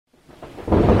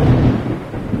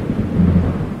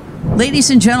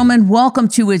Ladies and gentlemen, welcome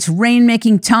to It's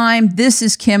Rainmaking Time. This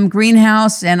is Kim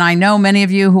Greenhouse, and I know many of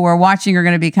you who are watching are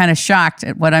going to be kind of shocked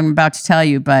at what I'm about to tell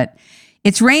you, but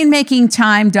It's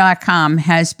Rainmakingtime.com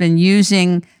has been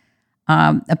using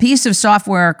a piece of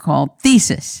software called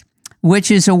Thesis,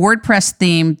 which is a WordPress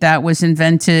theme that was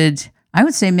invented, I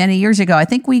would say, many years ago. I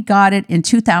think we got it in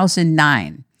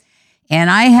 2009. And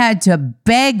I had to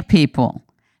beg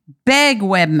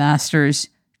webmasters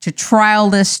to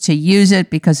trial this, to use it,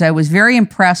 because I was very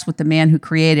impressed with the man who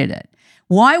created it.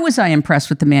 Why was I impressed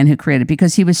with the man who created it?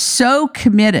 Because he was so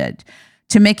committed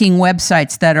to making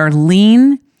websites that are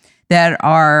lean, that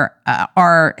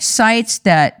are sites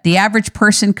that the average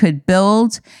person could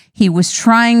build. He was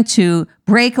trying to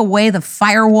break away the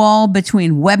firewall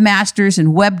between webmasters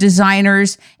and web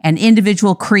designers and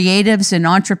individual creatives and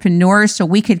entrepreneurs so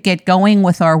we could get going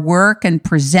with our work and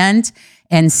present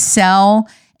and sell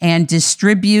and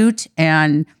distribute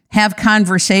and have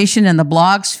conversation in the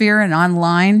blog sphere and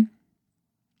online.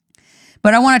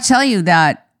 But I want to tell you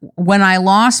that when I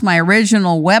lost my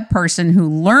original web person who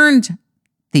learned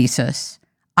Thesis,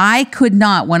 I could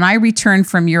not, when I returned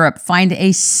from Europe, find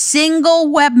a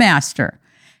single webmaster,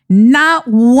 not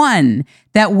one,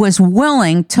 that was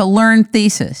willing to learn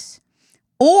Thesis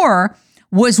or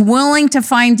was willing to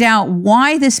find out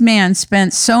why this man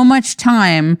spent so much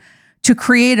time to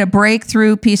create a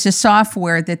breakthrough piece of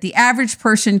software that the average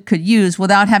person could use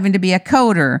without having to be a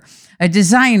coder, a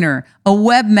designer, a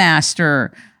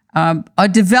webmaster, a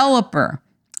developer.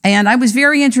 And I was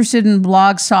very interested in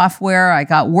blog software. I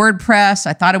got WordPress.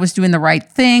 I thought I was doing the right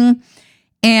thing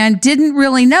and didn't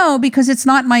really know, because it's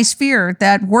not my sphere,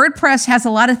 that WordPress has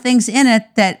a lot of things in it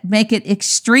that make it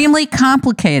extremely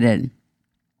complicated.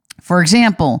 For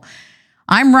example,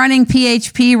 I'm running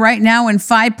PHP right now in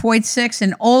 5.6,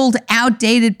 an old,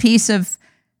 outdated piece of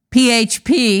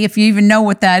PHP, if you even know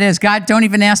what that is. God, don't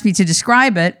even ask me to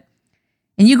describe it.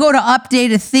 And you go to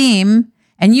update a theme,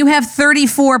 and you have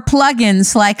 34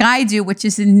 plugins like I do, which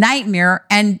is a nightmare.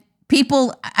 And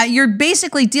people, you're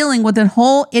basically dealing with a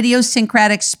whole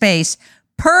idiosyncratic space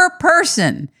per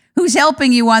person who's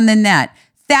helping you on the net.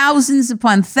 Thousands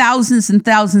upon thousands and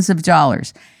thousands of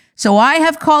dollars. So I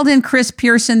have called in Chris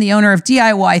Pearson, the owner of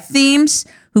DIY Themes,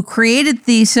 who created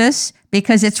Thesis,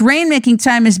 because It's Rainmaking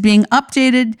Time is being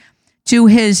updated to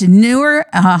his newer,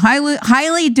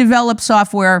 highly developed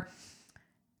software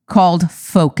called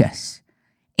Focus.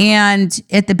 And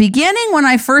at the beginning, when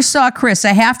I first saw Chris,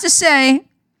 I have to say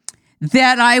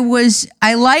that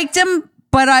I liked him,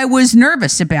 but I was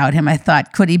nervous about him. I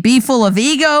thought, could he be full of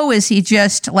ego? Is he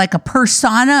just like a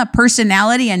persona, a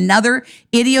personality, another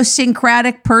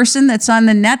idiosyncratic person that's on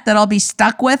the net that I'll be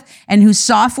stuck with and whose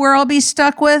software I'll be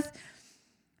stuck with?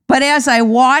 But as I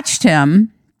watched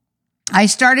him, I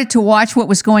started to watch what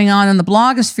was going on in the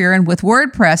blogosphere and with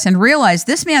WordPress and realized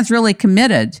this man's really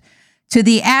committed to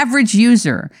the average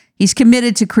user. He's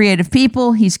committed to creative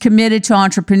people. He's committed to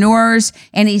entrepreneurs,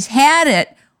 and he's had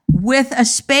it with a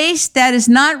space that is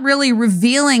not really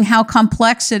revealing how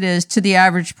complex it is to the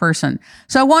average person.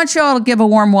 So I want you all to give a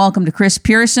warm welcome to Chris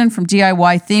Pearson from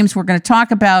DIY Themes. We're going to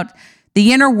talk about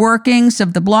the inner workings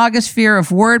of the blogosphere of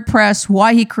WordPress,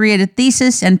 why he created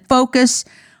Thesis and Focus,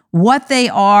 what they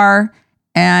are,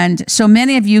 and so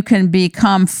many of you can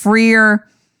become freer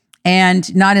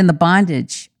and not in the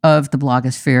bondage of the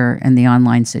blogosphere and the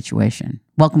online situation.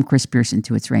 Welcome, Chris Pearson,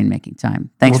 to It's Rainmaking Time.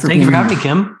 Thank you for having me,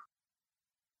 Kim.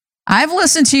 I've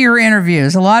listened to your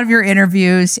interviews, a lot of your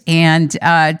interviews, and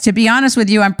to be honest with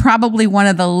you, I'm probably one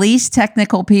of the least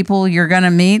technical people you're going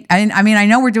to meet. I mean, I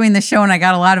know we're doing the show and I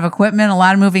got a lot of equipment, a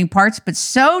lot of moving parts, but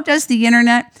so does the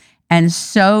internet, and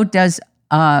so does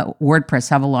WordPress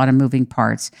have a lot of moving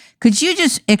parts. Could you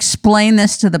just explain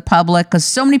this to the public? Because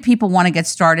so many people want to get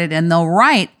started and they'll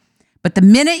write, but the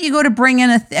minute you go to bring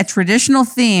in a traditional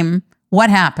theme,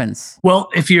 what happens? Well,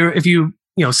 if you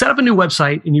set up a new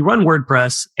website and you run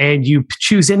WordPress and you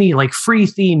choose any like free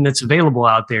theme that's available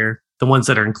out there, the ones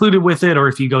that are included with it, or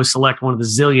if you go select one of the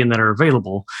zillion that are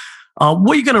available,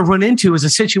 what you're going to run into is a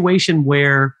situation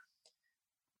where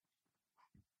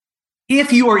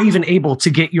if you are even able to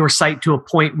get your site to a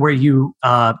point where you,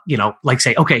 like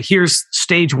say, okay, here's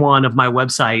stage one of my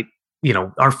website,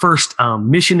 our first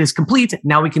mission is complete.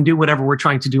 Now we can do whatever we're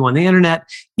trying to do on the internet.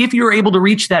 If you're able to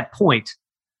reach that point,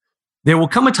 there will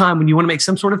come a time when you want to make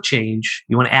some sort of change.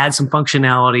 You want to add some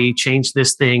functionality, change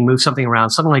this thing, move something around,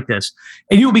 something like this,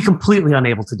 and you will be completely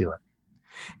unable to do it.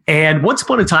 And once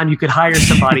upon a time, you could hire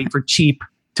somebody for cheap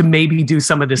to maybe do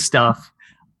some of this stuff.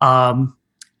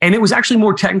 And it was actually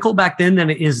more technical back then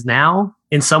than it is now.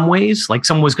 in some ways, like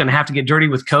someone was going to have to get dirty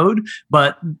with code.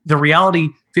 But the reality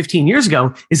 15 years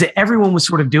ago is that everyone was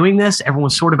sort of doing this. Everyone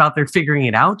was sort of out there figuring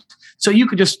it out. So you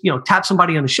could just, tap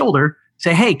somebody on the shoulder,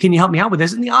 say, hey, can you help me out with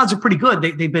this? And the odds are pretty good.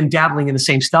 They've been dabbling in the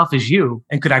same stuff as you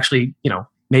and could actually,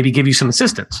 maybe give you some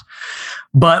assistance.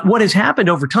 But what has happened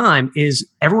over time is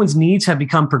everyone's needs have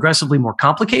become progressively more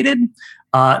complicated.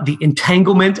 The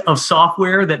entanglement of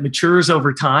software that matures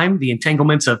over time, the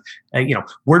entanglements of,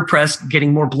 WordPress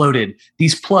getting more bloated,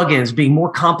 these plugins being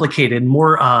more complicated,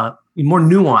 more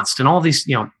nuanced, and all these,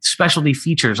 specialty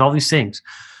features, all these things.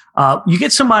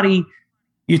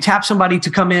 You tap somebody to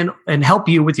come in and help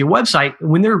you with your website.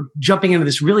 When they're jumping into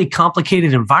this really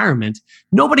complicated environment,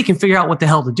 nobody can figure out what the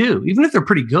hell to do, even if they're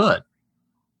pretty good.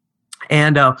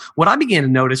 And what I began to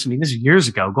notice, this is years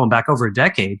ago, going back over a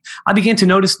decade, I began to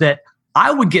notice that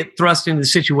I would get thrust into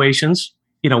situations,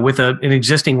 with an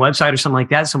existing website or something like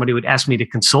that. Somebody would ask me to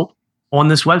consult on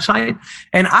this website.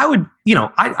 And I would,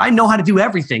 I know how to do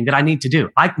everything that I need to do.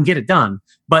 I can get it done.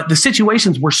 But the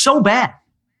situations were so bad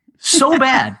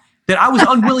that I was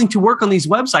unwilling to work on these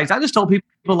websites. I just told people,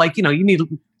 you need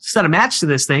to set a match to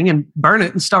this thing and burn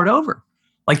it and start over.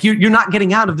 Like you're not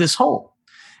getting out of this hole.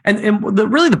 And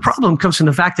really the problem comes from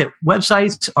the fact that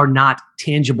websites are not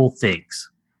tangible things.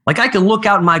 Like I can look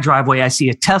out in my driveway, I see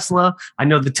a Tesla. I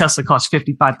know the Tesla costs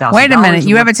 $55,000. Wait a minute,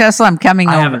 you have a Tesla? I'm coming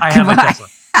over. I have a Tesla.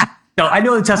 No, I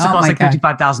know the Tesla costs like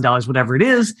 $55,000, whatever it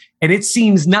is, and it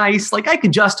seems nice. Like I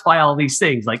can justify all these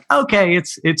things. Like, okay,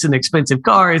 it's an expensive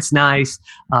car, it's nice.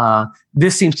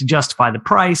 This seems to justify the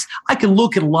price. I can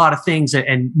look at a lot of things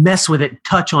and mess with it,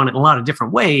 touch on it in a lot of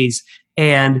different ways,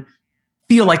 and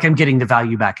feel like I'm getting the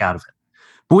value back out of it.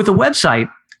 But with a website,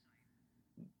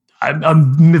 a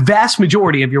vast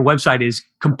majority of your website is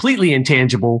completely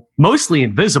intangible, mostly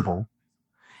invisible.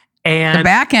 And the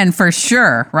back end for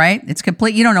sure, right? It's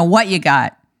complete. You don't know what you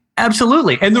got.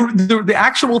 Absolutely. And the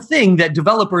actual thing that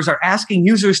developers are asking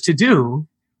users to do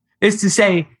is to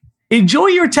say, enjoy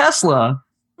your Tesla,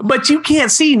 but you can't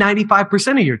see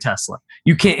 95% of your Tesla.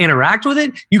 You can't interact with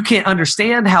it. You can't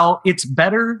understand how it's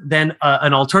better than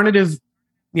an alternative,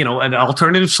 an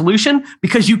alternative solution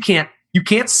because you can't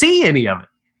see any of it.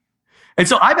 And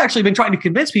so I've actually been trying to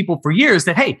convince people for years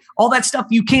that, hey, all that stuff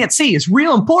you can't see is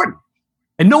real important.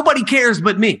 And nobody cares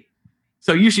but me.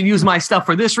 So you should use my stuff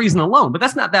for this reason alone. But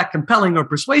that's not that compelling or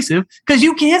persuasive because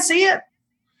you can't see it.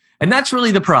 And that's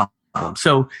really the problem.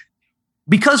 So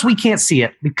because we can't see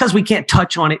it, because we can't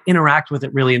touch on it, interact with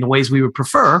it really in the ways we would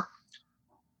prefer,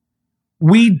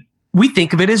 we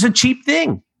think of it as a cheap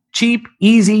thing. Cheap,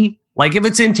 easy. Like if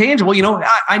it's intangible,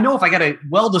 I know if I got to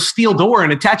weld a steel door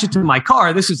and attach it to my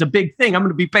car, this is a big thing. I'm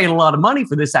going to be paying a lot of money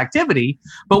for this activity.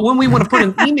 But when we want to put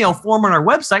an email form on our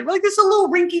website, we're like, this is a little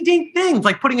rinky-dink thing. It's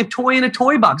like putting a toy in a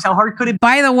toy box. How hard could it be?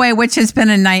 By the way, which has been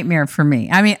a nightmare for me.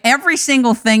 Every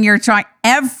single thing you're trying,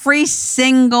 every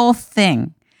single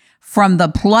thing. From the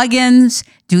plugins,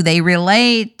 do they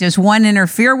relate? Does one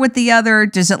interfere with the other?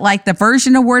 Does it like the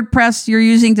version of WordPress you're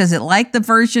using? Does it like the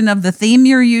version of the theme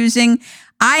you're using?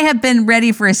 I have been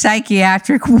ready for a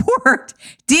psychiatric ward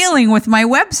dealing with my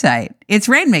website. It's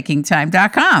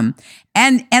rainmakingtime.com.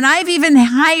 And I've even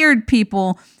hired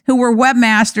people who were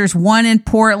webmasters, one in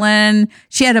Portland.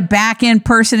 She had a back-end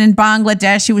person in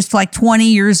Bangladesh. She was like 20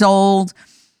 years old.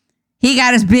 He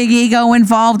got his big ego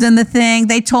involved in the thing.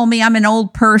 They told me I'm an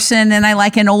old person and I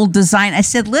like an old design. I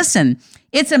said, listen,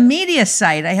 it's a media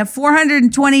site. I have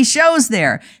 420 shows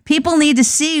there. People need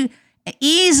to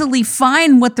easily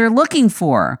find what they're looking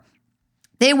for.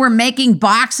 They were making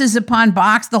boxes upon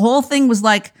box. The whole thing was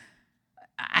like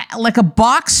a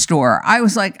box store. I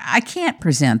was like, I can't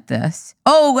present this.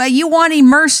 Oh, you want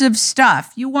immersive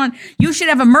stuff. You should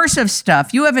have immersive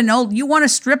stuff. You want to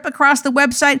strip across the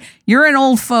website. You're an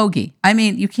old fogey.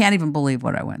 You can't even believe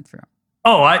what I went through.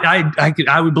 Oh,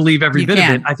 I would believe every bit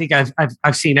of it. I think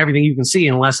I've seen everything you can see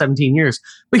in the last 17 years.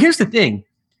 But here's the thing.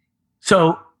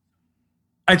 So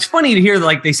it's funny to hear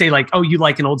they say oh, you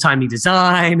like an old timey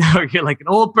design or you're like an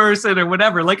old person or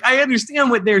whatever. Like I understand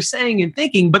what they're saying and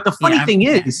thinking, but the funny thing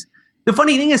is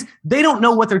they don't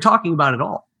know what they're talking about at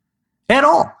all. At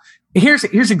all. Here's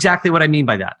exactly what I mean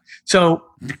by that. So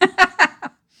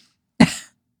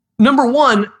number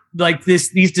one,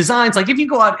 these designs, if you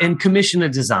go out and commission a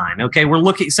design, okay, we're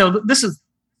looking, so this is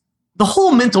the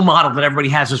whole mental model that everybody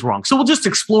has is wrong. So we'll just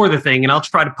explore the thing and I'll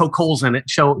try to poke holes in it,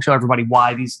 show everybody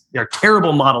why they're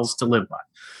terrible models to live by.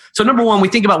 So number one, we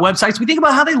think about websites, we think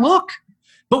about how they look,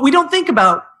 but we don't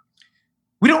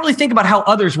really think about how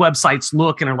others' websites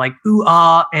look and are like, ooh,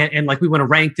 and we want to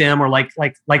rank them or like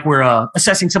we're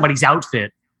assessing somebody's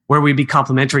outfit. where we'd be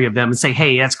complimentary of them and say,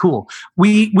 hey, that's cool.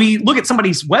 We look at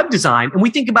somebody's web design and we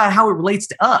think about how it relates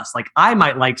to us. Like I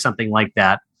might like something like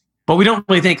that, but we don't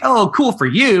really think, oh, cool for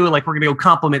you. Like we're going to go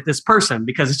compliment this person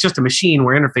because it's just a machine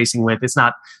we're interfacing with. It's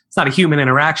not a human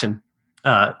interaction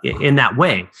in that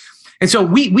way. And so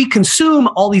we consume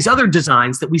all these other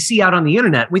designs that we see out on the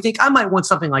internet. We think I might want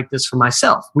something like this for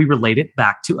myself. We relate it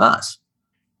back to us.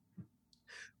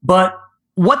 But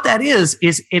what that is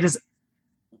it is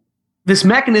this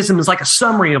mechanism is like a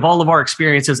summary of all of our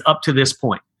experiences up to this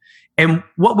point. And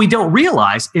what we don't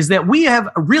realize is that we have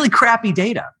really crappy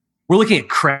data. We're looking at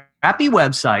crappy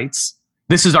websites.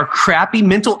 This is our crappy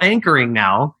mental anchoring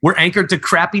now. We're anchored to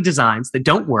crappy designs that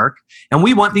don't work. And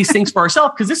we want these things for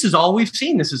ourselves because this is all we've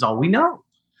seen. This is all we know.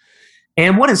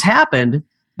 And what has happened,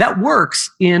 that works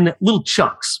in little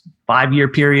chunks, 5-year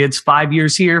periods, 5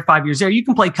 years here, 5 years there. You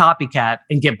can play copycat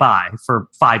and get by for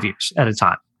 5 years at a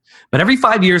time. But every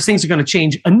 5 years, things are going to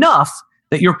change enough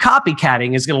that your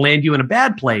copycatting is going to land you in a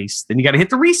bad place. Then you got to hit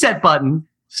the reset button,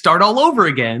 start all over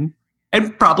again,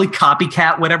 and probably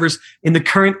copycat whatever's in the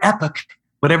current epoch,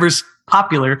 whatever's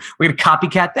popular. We're going to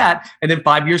copycat that. And then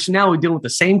 5 years from now, we're dealing with the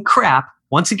same crap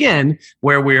once again,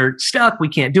 where we're stuck. We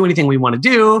can't do anything we want to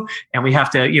do. And we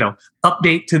have to,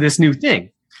 update to this new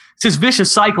thing. It's this vicious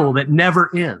cycle that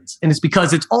never ends. And it's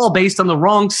because it's all based on the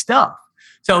wrong stuff.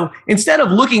 So instead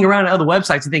of looking around at other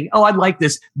websites and thinking, oh, I'd like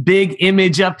this big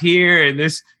image up here and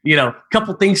this,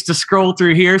 couple things to scroll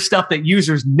through here, stuff that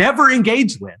users never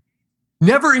engage with.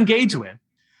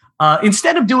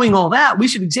 Instead of doing all that, we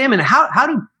should examine how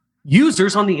do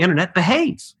users on the internet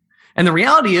behave? And the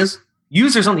reality is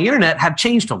users on the internet have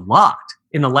changed a lot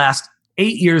in the last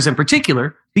 8 years in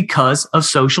particular because of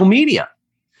social media.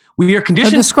 We are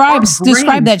conditioned. Describe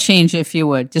that change, if you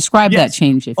would. Describe that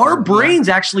change. Our brains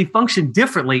actually function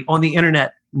differently on the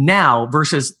internet now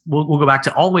versus, we'll go back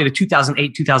to all the way to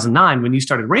 2008, 2009, when you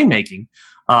started rainmaking.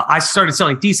 I started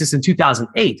selling Thesis in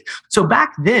 2008. So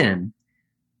back then,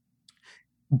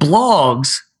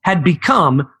 blogs had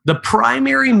become the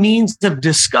primary means of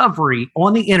discovery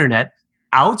on the internet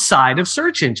outside of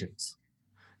search engines.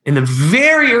 In the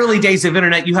very early days of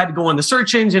internet, you had to go on the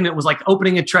search engine. It was like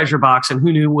opening a treasure box and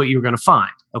who knew what you were going to find.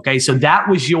 Okay. So that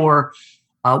was your,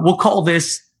 we'll call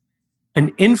this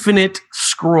an infinite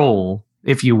scroll,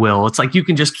 if you will. It's like you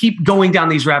can just keep going down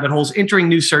these rabbit holes, entering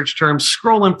new search terms,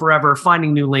 scrolling forever,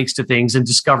 finding new links to things and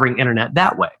discovering internet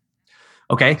that way.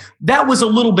 Okay. That was a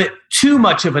little bit too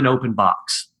much of an open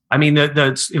box. I mean, it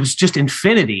was just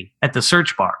infinity at the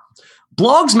search bar.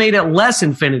 Blogs made it less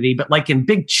infinity, but like in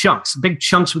big chunks we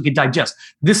could digest.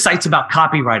 This site's about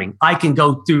copywriting. I can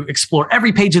go through, explore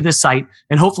every page of this site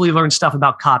and hopefully learn stuff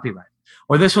about copyright.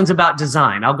 Or this one's about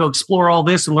design. I'll go explore all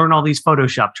this and learn all these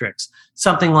Photoshop tricks,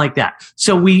 something like that.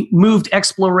 So we moved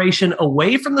exploration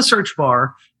away from the search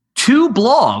bar to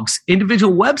blogs,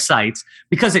 individual websites,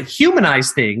 because it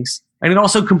humanized things and it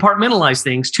also compartmentalized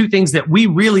things to things that we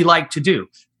really like to do.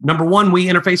 Number one, we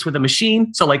interface with a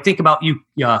machine. So like think about you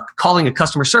calling a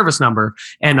customer service number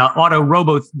and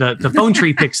the phone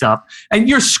tree picks up and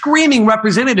you're screaming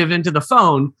representative into the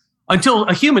phone until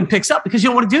a human picks up because you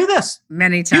don't want to do this.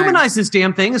 Many times. Humanize this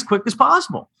damn thing as quick as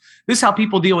possible. This is how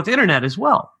people deal with internet as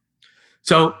well.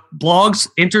 So blogs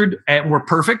entered and were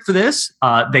perfect for this.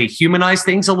 They humanized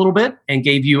things a little bit and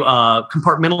gave you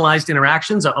compartmentalized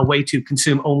interactions, a way to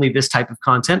consume only this type of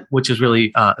content, which is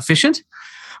really efficient.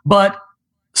 But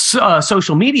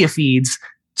social media feeds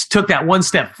took that one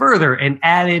step further and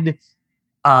added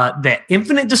that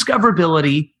infinite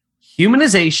discoverability,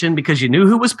 humanization, because you knew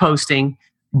who was posting,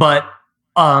 but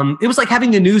it was like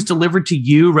having the news delivered to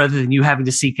you rather than you having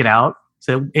to seek it out.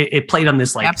 So it played on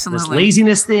this this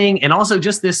laziness thing, and also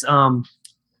just this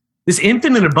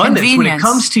infinite abundance. When it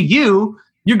comes to you,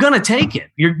 you're gonna take it.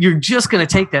 You're just gonna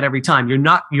take that every time.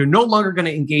 You're no longer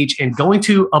gonna engage in going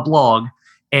to a blog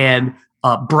and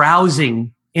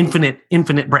browsing. Infinite,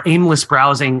 aimless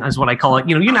browsing is what I call it.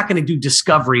 You're not going to do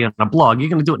discovery on a blog. You're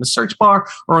going to do it in a search bar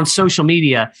or on social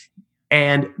media.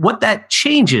 And what that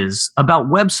changes about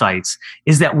websites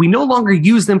is that we no longer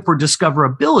use them for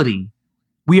discoverability.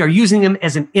 We are using them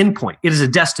as an endpoint. It is a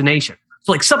destination.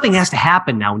 So like something has to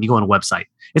happen now when you go on a website.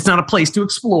 It's not a place to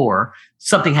explore.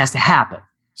 Something has to happen.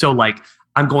 So like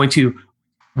I'm going to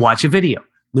watch a video,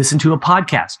 listen to a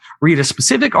podcast, read a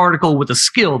specific article with a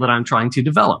skill that I'm trying to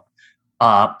develop.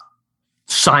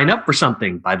 Sign up for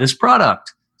something, buy this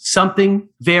product, something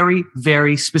very,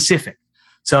 very specific.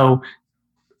 So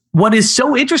what is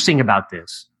so interesting about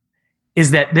this is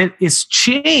that it's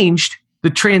changed the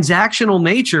transactional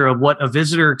nature of what a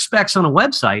visitor expects on a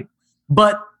website.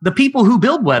 But the people who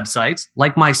build websites,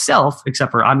 like myself,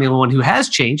 except for I'm the only one who has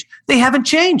changed, they haven't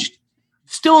changed.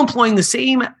 still employing the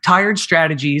same tired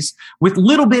strategies with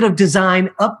little bit of design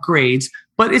upgrades,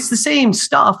 but it's the same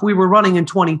stuff we were running in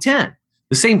 2010.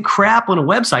 The same crap on a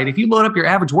website. If you load up your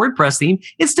average WordPress theme,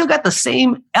 it's still got the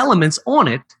same elements on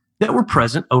it that were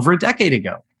present over a decade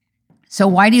ago. So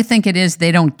why do you think it is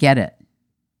they don't get it?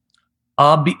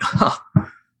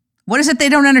 What is it they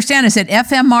don't understand? Is it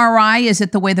fMRI? Is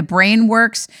it the way the brain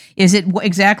works? Is it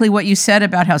exactly what you said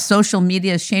about how social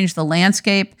media has changed the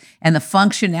landscape and the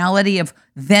functionality of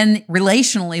then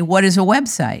relationally, what is a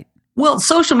website? Well,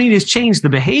 social media has changed the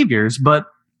behaviors, but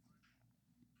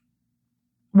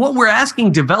what we're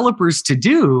asking developers to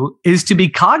do is to be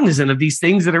cognizant of these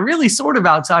things that are really sort of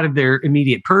outside of their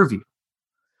immediate purview.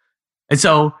 And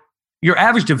so your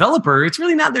average developer, it's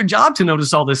really not their job to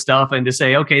notice all this stuff and to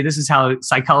say, okay, this is how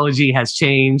psychology has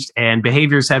changed and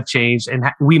behaviors have changed, and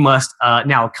we must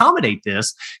now accommodate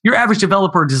this. Your average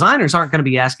developer or designers aren't going to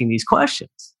be asking these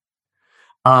questions,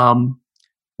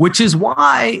 which is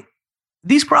why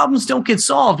these problems don't get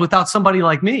solved without somebody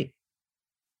like me.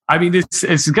 I mean,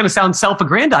 it's going to sound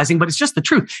self-aggrandizing, but it's just the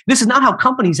truth. This is not how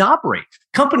companies operate.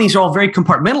 Companies are all very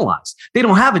compartmentalized. They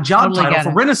don't have a job title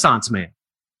for Renaissance man.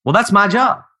 Well, that's my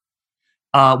job.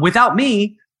 Without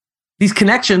me, these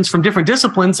connections from different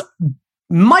disciplines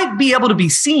might be able to be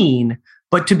seen,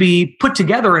 but to be put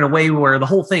together in a way where the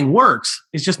whole thing works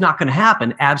is just not going to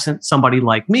happen absent somebody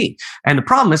like me. And the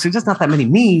problem is there's just not that many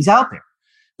me's out there.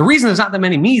 The reason there's not that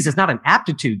many me's is not an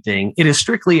aptitude thing. It is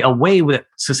strictly a way that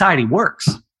society works.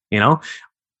 You know,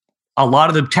 a lot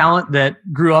of the talent that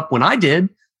grew up when I did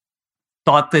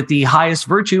thought that the highest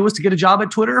virtue was to get a job at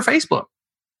Twitter or Facebook.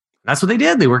 That's what they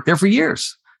did. They worked there for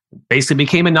years. Basically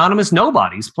became anonymous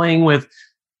nobodies playing with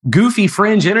goofy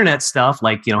fringe internet stuff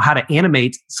like, you know, how to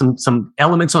animate some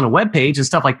elements on a web page and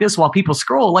stuff like this while people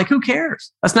scroll. Like, who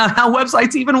cares? That's not how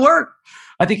websites even work.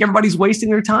 I think everybody's wasting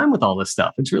their time with all this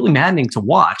stuff. It's really maddening to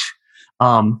watch.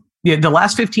 The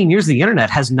last 15 years of the internet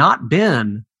has not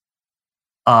been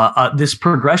this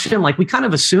progression. Like, we kind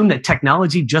of assume that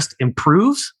technology just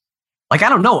improves. Like, I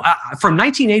don't know, from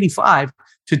 1985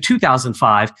 to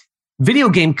 2005, video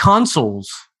game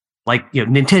consoles like, you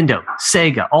know, Nintendo,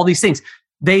 Sega, all these things,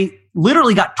 they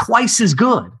literally got twice as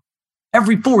good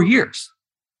every 4 years.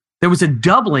 There was a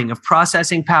doubling of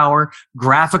processing power,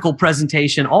 graphical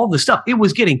presentation, all the stuff. It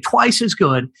was getting twice as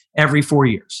good every 4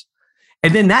 years.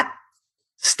 And then that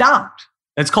stopped.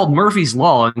 It's called Murphy's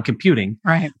Law in computing.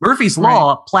 Right. Murphy's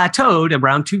Law plateaued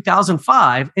around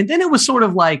 2005. And then it was sort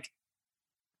of like,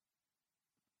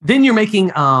 then you're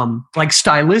making like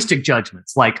stylistic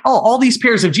judgments, like, oh, all these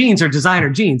pairs of jeans are designer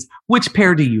jeans. Which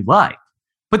pair do you like?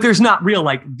 But there's not real,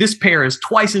 like, this pair is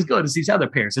twice as good as these other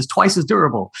pairs. It's twice as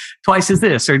durable, twice as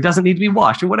this, or it doesn't need to be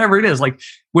washed, or whatever it is. Like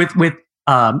with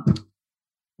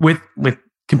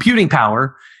computing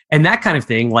power and that kind of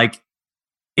thing, like,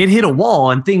 it hit a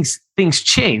wall and things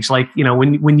change. Like, you know,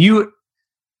 when you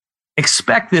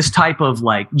expect this type of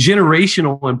like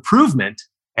generational improvement,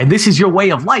 and this is your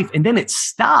way of life, and then it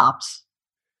stops.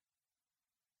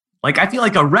 Like, I feel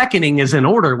like a reckoning is in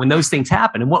order when those things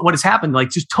happen. And what has happened,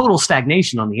 like, just total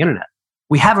stagnation on the internet.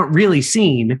 We haven't really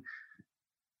seen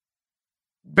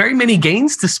very many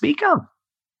gains to speak of.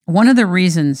 One of the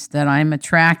reasons that I'm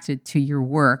attracted to your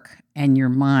work and your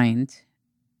mind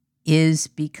is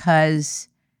because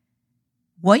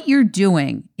what you're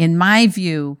doing, in my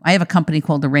view, I have a company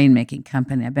called the Rainmaking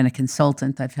Company. I've been a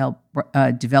consultant. I've helped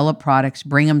develop products,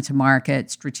 bring them to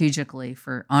market strategically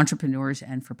for entrepreneurs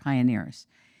and for pioneers,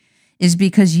 is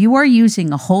because you are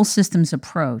using a whole systems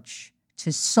approach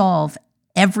to solve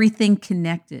everything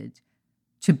connected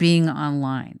to being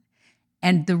online.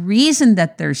 And the reason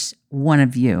that there's one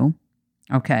of you,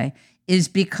 okay, is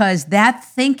because that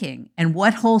thinking and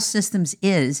what whole systems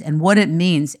is and what it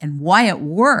means and why it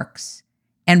works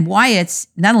and why it's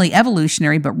not only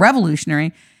evolutionary, but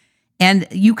revolutionary. And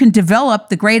you can develop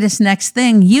the greatest next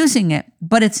thing using it,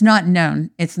 but it's not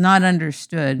known. It's not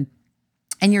understood.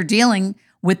 And you're dealing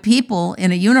with people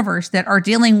in a universe that are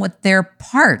dealing with their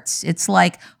parts. It's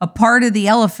like a part of the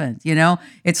elephant, you know?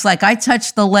 It's like, I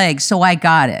touched the leg, so I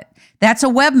got it. That's a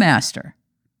webmaster,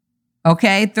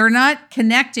 okay? They're not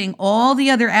connecting all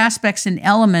the other aspects and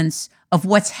elements of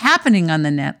what's happening on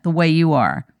the net the way you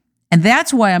are. And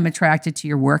that's why I'm attracted to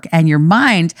your work and your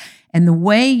mind and the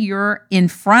way you're in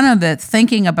front of it,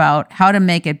 thinking about how to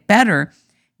make it better,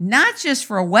 not just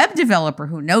for a web developer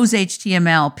who knows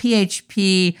HTML,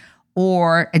 PHP,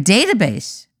 or a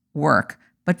database work,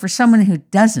 but for someone who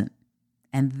doesn't.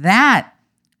 And that,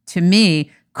 to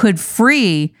me, could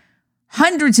free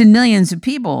hundreds and millions of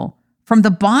people from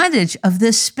the bondage of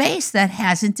this space that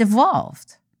hasn't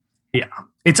evolved. Yeah.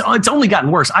 It's only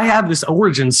gotten worse. I have this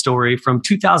origin story from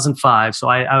 2005. So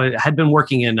I had been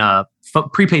working in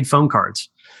prepaid phone cards,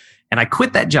 and I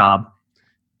quit that job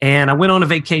and I went on a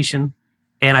vacation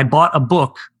and I bought a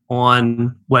book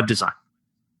on web design.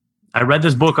 I read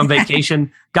this book on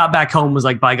vacation, got back home, was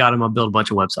like, by God, I'm going to build a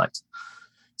bunch of websites.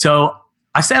 So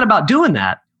I set about doing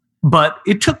that, but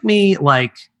it took me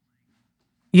like,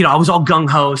 I was all gung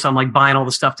ho. So I'm like buying all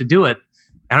the stuff to do it.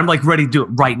 And I'm like ready to do it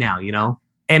right now,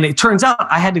 And it turns out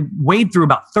I had to wade through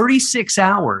about 36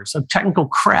 hours of technical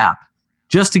crap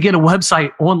just to get a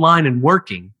website online and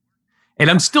working. And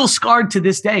I'm still scarred to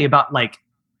this day about like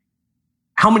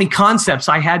how many concepts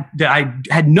I had that I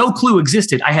had no clue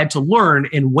existed. I had to learn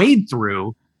and wade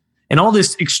through, and all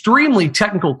this extremely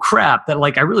technical crap that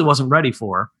like I really wasn't ready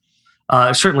for.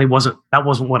 Certainly wasn't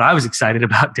what I was excited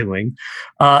about doing.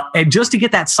 And just to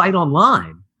get that site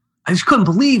online, I just couldn't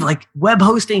believe like web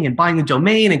hosting and buying a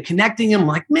domain and connecting them.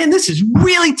 Like, man, this is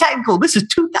really technical. This is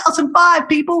 2005,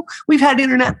 people. We've had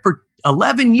internet for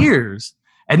 11 years,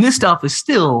 and this stuff is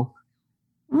still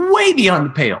way beyond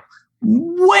the pale.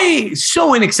 Way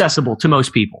so inaccessible to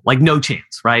most people, like no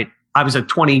chance, right? I was a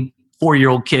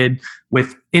 24-year-old kid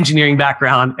with engineering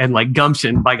background and like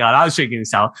gumption. By God, I was figuring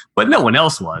this out, but no one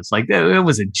else was. Like it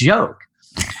was a joke.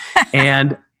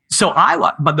 And so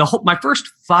my first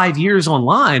 5 years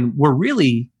online were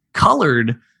really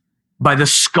colored by the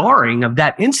scarring of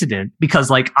that incident, because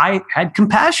like I had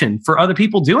compassion for other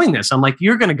people doing this. I'm like,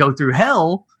 you're going to go through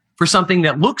hell for something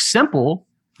that looks simple,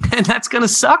 and that's going to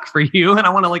suck for you. And I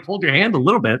want to like hold your hand a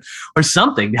little bit or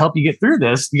something to help you get through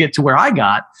this, to get to where I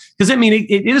got. Because I mean,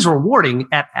 it is rewarding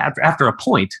after a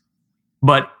point,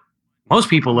 but most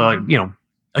people are,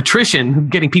 attrition,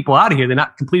 getting people out of here. They're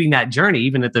not completing that journey,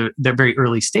 even at the very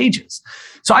early stages.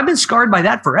 So I've been scarred by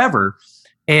that forever,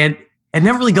 and it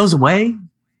never really goes away.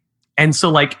 And so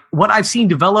like what I've seen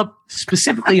develop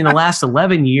specifically in the last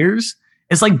 11 years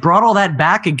is like brought all that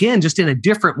back again, just in a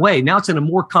different way. Now it's in a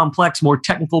more complex, more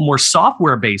technical, more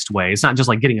software-based way. It's not just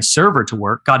like getting a server to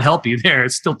work. God help you there.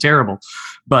 It's still terrible.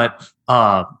 But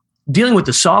dealing with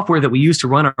the software that we use to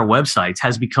run our websites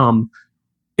has become,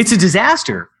 it's a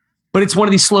disaster, but it's one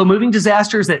of these slow-moving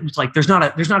disasters that it's like there's not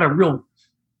a real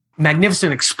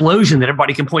magnificent explosion that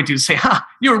everybody can point to say,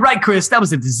 you were right, Chris, that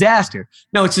was a disaster.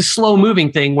 No, it's a slow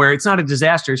moving thing where it's not a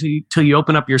disaster until you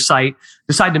open up your site,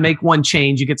 decide to make one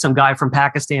change, you get some guy from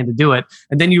Pakistan to do it,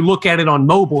 and then you look at it on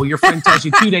mobile, your friend tells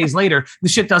you 2 days later, the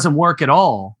shit doesn't work at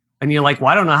all. And you're like, well,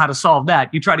 I don't know how to solve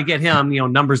that. You try to get him,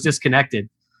 numbers disconnected.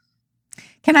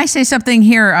 Can I say something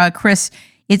here, Chris?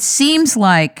 It seems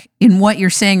like in what you're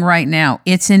saying right now,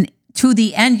 it's to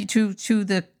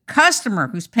the customer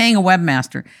who's paying a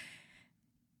webmaster,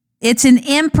 it's an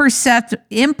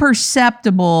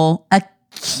imperceptible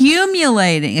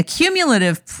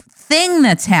accumulative thing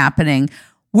that's happening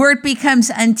where it becomes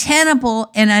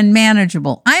untenable and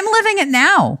unmanageable. I'm living it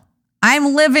now.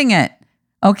 I'm living it.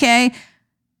 Okay.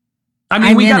 I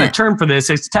mean, we got a term for this.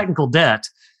 It's technical debt.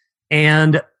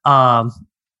 And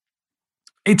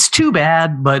it's too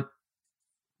bad, but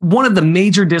one of the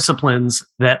major disciplines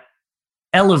that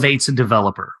elevates a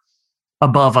developer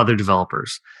above other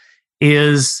developers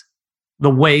is the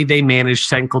way they manage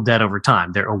technical debt over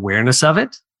time, their awareness of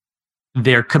it,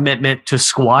 their commitment to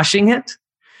squashing it,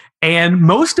 and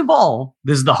most of all,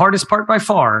 this is the hardest part by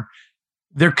far,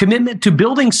 their commitment to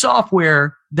building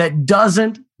software that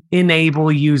doesn't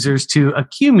enable users to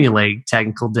accumulate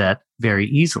technical debt very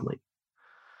easily.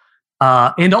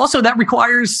 And also that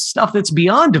requires stuff that's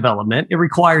beyond development. It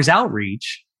requires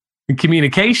outreach and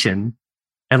communication,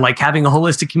 and like having a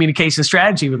holistic communication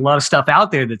strategy with a lot of stuff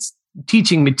out there that's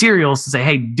teaching materials to say,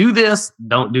 hey, do this,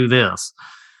 don't do this.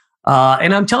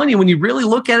 And I'm telling you, when you really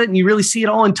look at it and you really see it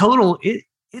all in total,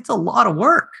 it's a lot of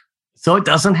work. So it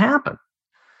doesn't happen.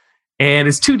 And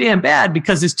it's too damn bad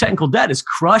because this technical debt is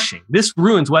crushing. This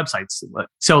ruins websites.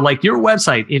 So like your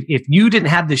website, if you didn't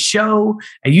have the show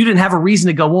and you didn't have a reason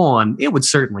to go on, it would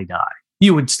certainly die.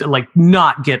 You would like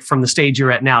not get from the stage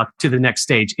you're at now to the next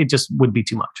stage. It just would be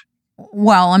too much.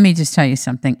 Well, let me just tell you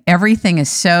something. Everything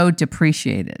is so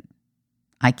depreciated.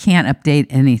 I can't update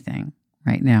anything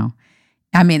right now.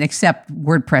 I mean, except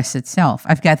WordPress itself.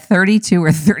 I've got 32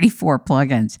 or 34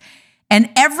 plugins. And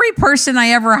every person I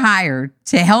ever hired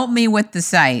to help me with the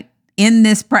site in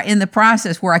the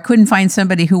process where I couldn't find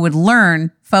somebody who would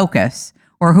learn Focus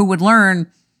or who would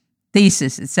learn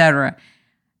Thesis, etc.,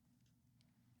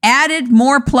 added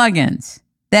more plugins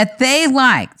that they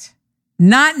liked,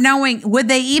 not knowing, would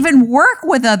they even work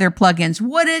with other plugins?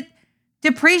 Would it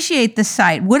depreciate the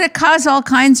site? Would it cause all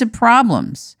kinds of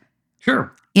problems?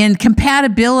 Sure. in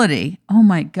compatibility. Oh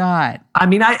my God. I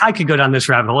mean, I could go down this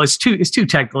rabbit hole. It's too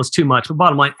technical. It's too much. But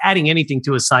bottom line, adding anything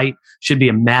to a site should be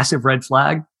a massive red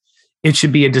flag. It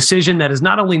should be a decision that is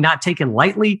not only not taken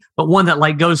lightly, but one that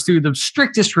like goes through the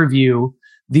strictest review,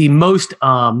 the most,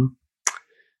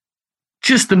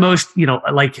 just the most,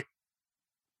 like,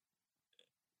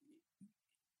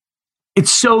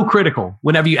 it's so critical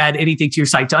whenever you add anything to your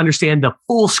site to understand the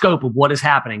full scope of what is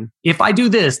happening. If I do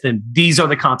this, then these are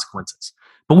the consequences.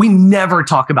 But we never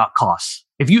talk about costs.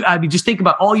 I mean, just think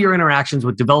about all your interactions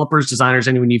with developers, designers,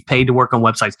 anyone you've paid to work on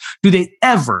websites. Do they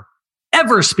ever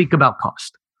speak about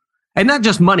cost? And not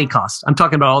just money costs. I'm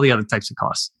talking about all the other types of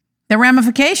costs. The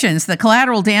ramifications, the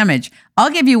collateral damage. I'll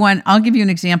give you an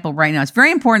example right now. It's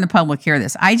very important the public hear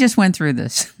this. I just went through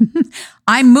this.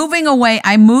 I'm moving away.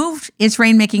 I moved It's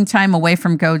Rainmaking Time away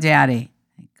from GoDaddy.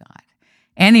 Thank God.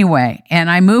 Anyway, and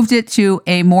I moved it to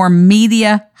a more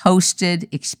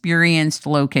media-hosted, experienced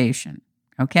location.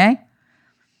 Okay?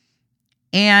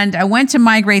 And I went to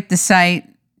migrate the site.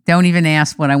 Don't even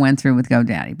ask what I went through with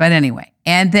GoDaddy. But anyway.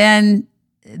 And then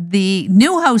the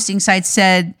new hosting site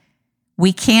said,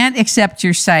 we can't accept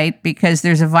your site because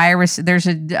there's a virus. There's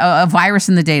a virus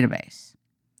in the database.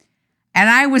 And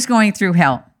I was going through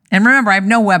hell. And remember, I have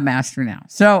no webmaster now.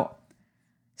 So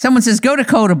someone says, go to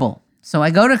Codable. So I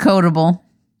go to Codable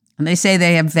and they say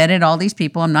they have vetted all these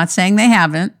people. I'm not saying they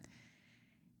haven't.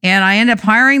 And I end up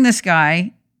hiring this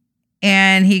guy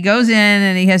and he goes in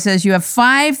and he says,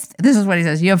 this is what he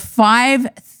says. You have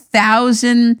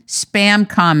 5,000 spam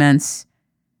comments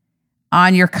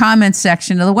on your comments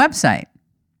section of the website.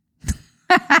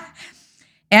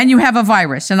 And you have a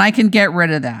virus, and I can get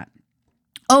rid of that.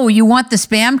 Oh, you want the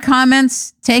spam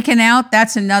comments taken out?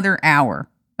 That's another hour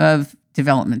of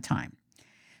development time.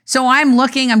 So I'm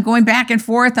going back and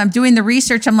forth. I'm doing the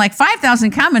research. I'm like,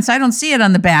 5,000 comments. I don't see it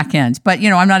on the back end, but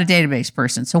I'm not a database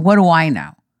person. So what do I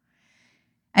know?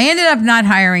 I ended up not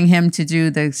hiring him to do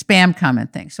the spam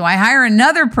comment thing. So I hire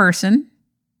another person,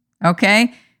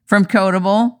 okay, from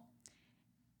Codable,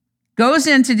 goes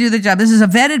in to do the job. This is a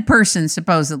vetted person,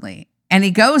 supposedly. And he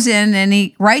goes in and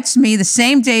he writes me the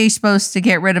same day he's supposed to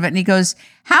get rid of it. And he goes,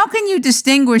 how can you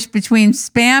distinguish between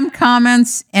spam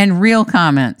comments and real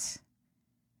comments?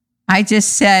 I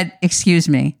just said, excuse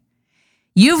me.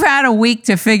 You've had a week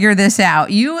to figure this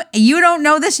out. You don't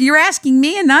know this. You're asking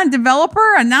me, a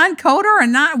non-developer, a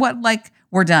non-coder,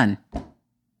 we're done.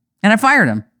 And I fired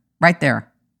him right there.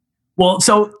 Well,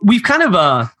 so we've kind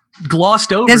of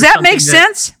glossed over. Does that make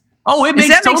sense? Oh, it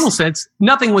makes total sense.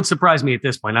 Nothing would surprise me at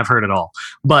this point. I've heard it all.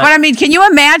 But I mean, can you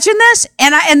imagine this?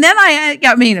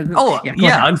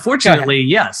 Unfortunately,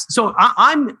 yes. So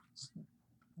I'm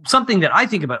something that I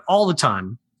think about all the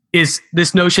time is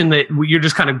this notion that you're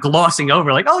just kind of glossing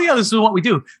over, like, oh yeah, this is what we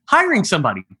do. Hiring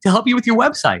somebody to help you with your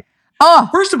website. Oh,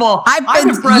 first of all, I'm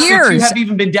impressed that you have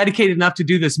even been dedicated enough to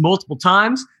do this multiple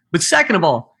times. But second of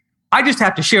all, I just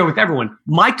have to share with everyone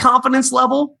my confidence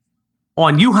level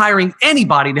on you hiring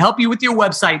anybody to help you with your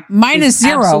website. Mine is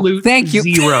zero. Absolute Thank you.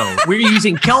 Zero. We're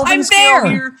using Kelvin scale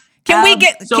here. Can we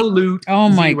get absolute? Oh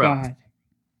my zero. God.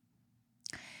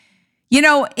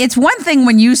 It's one thing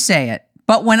when you say it,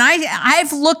 but when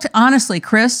I've looked honestly,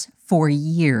 Chris, for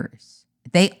years.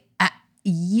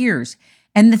 Years.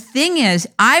 And the thing is,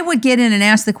 I would get in and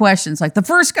ask the questions. Like the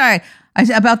first guy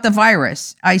about the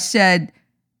virus, I said,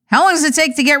 how long does it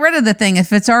take to get rid of the thing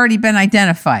if it's already been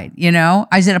identified?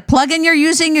 Is it a plugin you're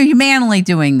using or are you manually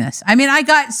doing this? I mean, I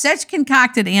got such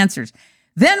concocted answers.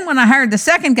 Then when I hired the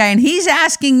second guy and he's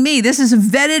asking me, this is a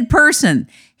vetted person.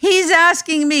 He's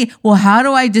asking me, well, how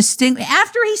do I distinguish?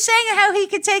 After he's saying how he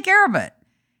could take care of it.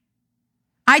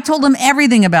 I told him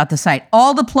everything about the site,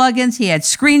 all the plugins. He had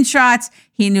screenshots.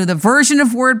 He knew the version of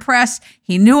WordPress.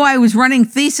 He knew I was running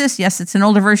Thesis. Yes, it's an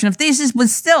older version of Thesis, but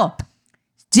still.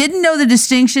 Didn't know the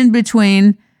distinction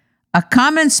between a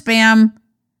comment spam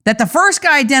that the first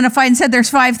guy identified and said there's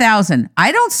 5,000.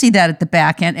 I don't see that at the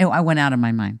back end. I went out of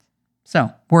my mind. So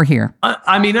we're here.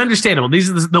 I mean, understandable. These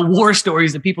are the war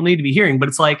stories that people need to be hearing, but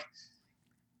it's like,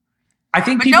 I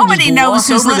think people nobody knows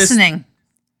who's listening.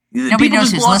 Nobody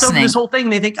knows who's listening. Over this whole thing.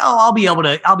 They think, oh, I'll be able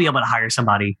to hire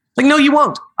somebody. Like, no, you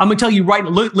won't. I'm going to tell you right.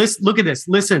 Look at this.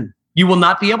 Listen, you will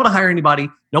not be able to hire anybody.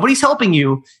 Nobody's helping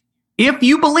you. If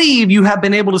you believe you have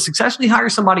been able to successfully hire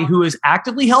somebody who is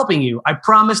actively helping you, I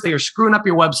promise they are screwing up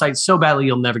your website so badly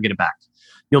you'll never get it back.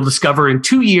 You'll discover in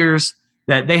 2 years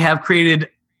that they have created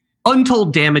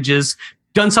untold damages,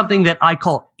 done something that I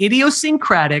call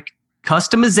idiosyncratic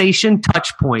customization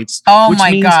touch points. Oh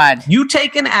my God. You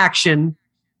take an action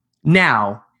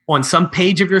now on some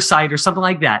page of your site or something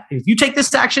like that, if you take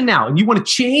this action now and you want to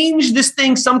change this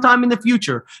thing sometime in the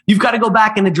future, you've got to go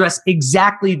back and address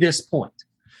exactly this point.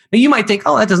 Now you might think,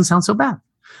 oh, that doesn't sound so bad.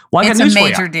 Well, it's a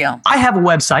major deal. I have a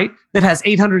website that has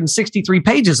 863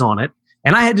 pages on it,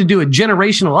 and I had to do a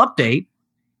generational update.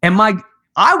 And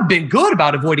I've been good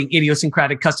about avoiding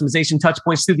idiosyncratic customization touch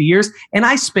points through the years. And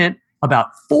I spent about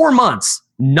 4 months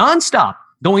nonstop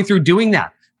going through doing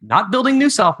that, not building new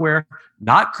software,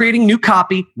 not creating new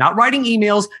copy, not writing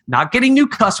emails, not getting new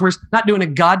customers, not doing a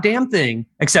goddamn thing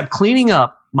except cleaning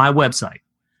up my website.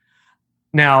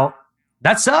 Now,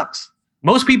 that sucks.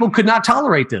 Most people could not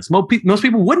tolerate this. Most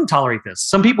people wouldn't tolerate this.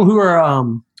 Some people who are,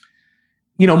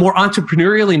 more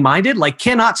entrepreneurially minded,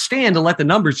 cannot stand to let the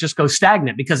numbers just go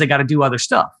stagnant because they got to do other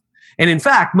stuff. And in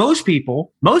fact, most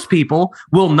people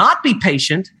will not be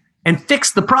patient and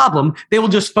fix the problem. They will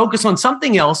just focus on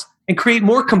something else and create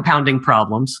more compounding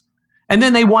problems. And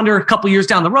then they wonder a couple years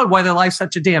down the road why their life's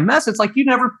such a damn mess. It's like you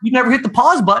never hit the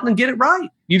pause button and get it right.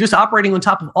 You're just operating on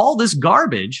top of all this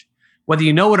garbage, whether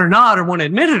you know it or not, or want to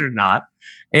admit it or not.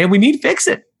 And we need to fix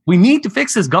it. We need to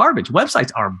fix this garbage.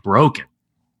 Websites are broken.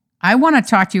 I want to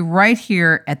talk to you right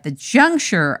here at the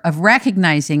juncture of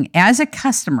recognizing as a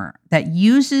customer that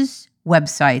uses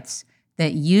websites,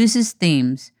 that uses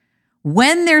themes,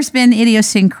 when there's been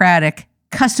idiosyncratic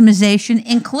customization,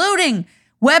 including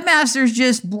webmasters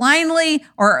just blindly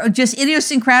or just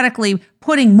idiosyncratically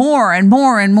putting more and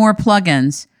more and more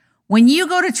plugins. When you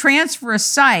go to transfer a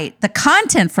site, the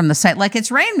content from the site, like it's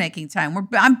rainmaking time,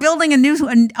 I'm building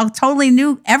a totally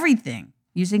new everything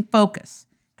using Focus.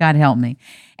 God help me.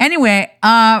 Anyway,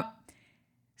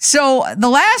 so the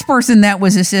last person that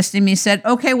was assisting me said,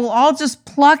 okay, well, I'll just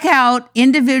pluck out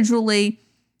individually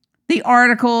the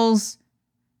articles,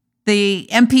 the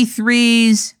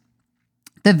MP3s,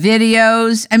 the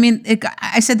videos. I mean,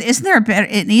 I said, isn't there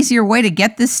an easier way to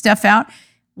get this stuff out?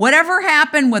 Whatever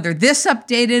happened, whether this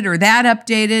updated or that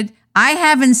updated, I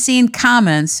haven't seen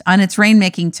comments on its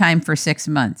rainmaking time for 6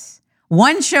 months.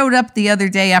 One showed up the other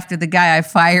day after the guy I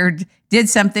fired did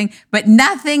something, but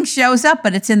nothing shows up,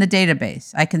 but it's in the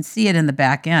database. I can see it in the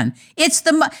back end.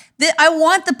 I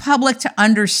want the public to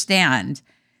understand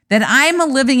that I'm a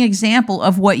living example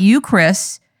of what you,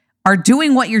 Chris, are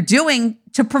doing what you're doing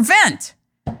to prevent.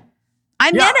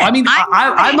 I'm in it. I mean,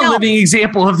 I'm a living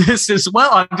example of this as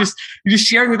well. I'm just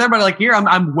sharing with everybody, here,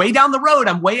 I'm way down the road.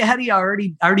 I'm way ahead of you. I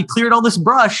already cleared all this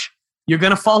brush. You're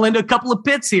going to fall into a couple of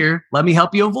pits here. Let me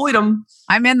help you avoid them.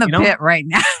 I'm in the pit right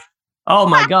now. Oh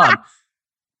my God.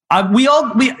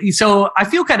 So I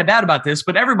feel kind of bad about this,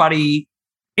 but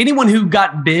anyone who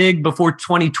got big before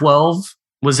 2012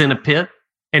 was in a pit.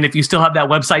 And if you still have that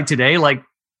website today, you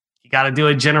got to do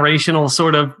a generational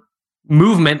sort of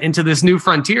movement into this new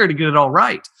frontier to get it all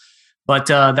right. But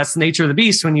that's the nature of the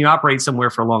beast when you operate somewhere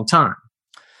for a long time.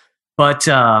 But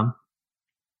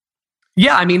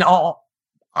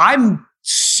I'm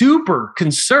super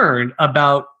concerned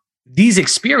about these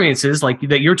experiences like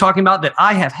that you're talking about that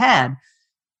I have had.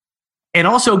 And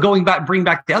also bring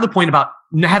back the other point about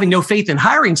having no faith in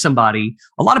hiring somebody.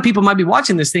 A lot of people might be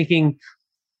watching this thinking,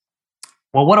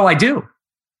 well, what do I do?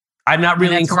 I'm not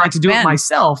really inclined to do it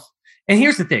myself. And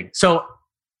here's the thing. So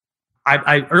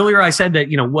earlier I said that,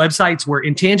 websites were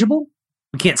intangible.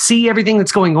 We can't see everything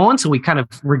that's going on. So we kind of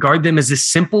regard them as this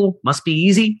simple, must be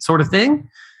easy sort of thing.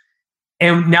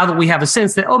 And now that we have a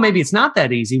sense that, maybe it's not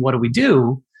that easy, what do we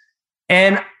do?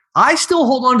 And I still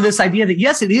hold on to this idea that,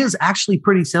 yes, it is actually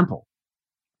pretty simple.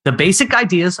 The basic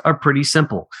ideas are pretty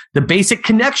simple. The basic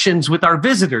connections with our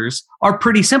visitors are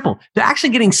pretty simple. They're actually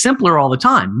getting simpler all the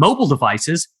time. Mobile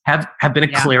devices have been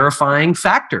a clarifying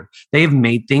factor. They have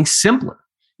made things simpler.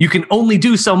 You can only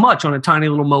do so much on a tiny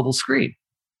little mobile screen.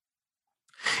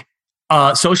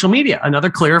 Social media, another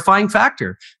clarifying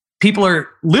factor. People are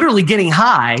literally getting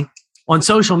high on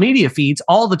social media feeds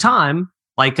all the time,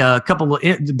 like a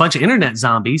bunch of internet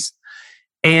zombies.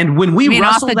 And when we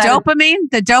wrestle the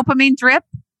dopamine drip.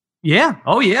 Yeah.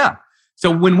 Oh, yeah.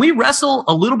 So when we wrestle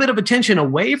a little bit of attention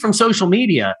away from social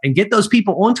media and get those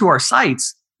people onto our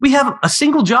sites, we have a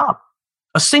single job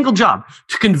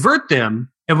to convert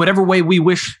them in whatever way we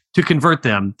wish to convert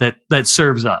them that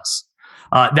serves us.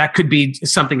 That could be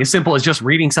something as simple as just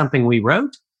reading something we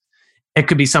wrote. It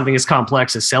could be something as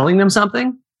complex as selling them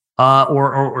something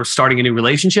or starting a new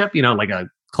relationship, like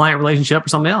a client relationship or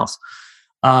something else.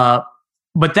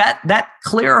 But that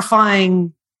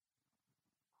clarifying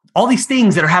all these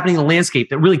things that are happening in the landscape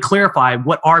that really clarify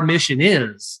what our mission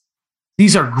is,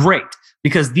 these are great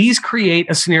because these create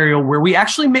a scenario where we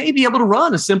actually may be able to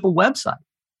run a simple website.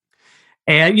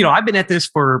 And, I've been at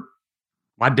this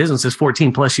my business is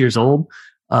 14 plus years old.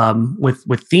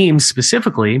 with themes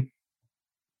specifically.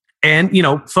 And,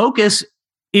 Focus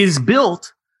is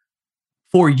built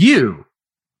for you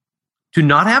to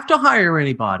not have to hire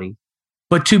anybody,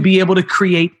 but to be able to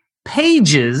create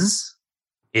pages,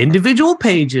 individual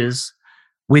pages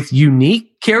with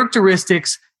unique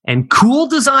characteristics and cool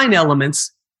design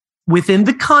elements within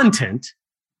the content.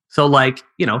 So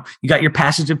you got your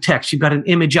passage of text, you've got an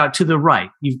image out to the right,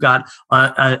 you've got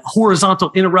a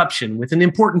horizontal interruption with an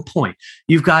important point,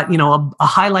 you've got, a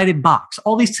highlighted box,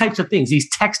 all these types of things, these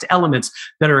text elements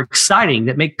that are exciting,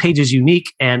 that make pages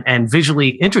unique and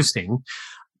visually interesting.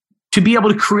 To be able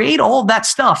to create all of that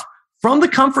stuff from the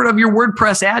comfort of your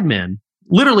WordPress admin,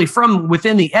 literally from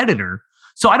within the editor.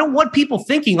 So I don't want people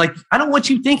thinking I don't want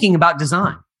you thinking about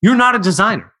design. You're not a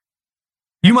designer.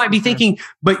 You might be thinking,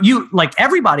 but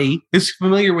everybody is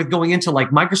familiar with going into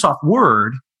Microsoft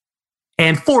Word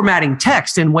and formatting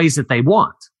text in ways that they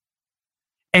want.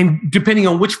 And depending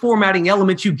on which formatting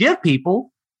element you give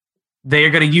people, they are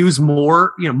going to use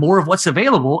more of what's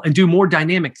available and do more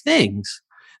dynamic things.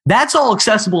 That's all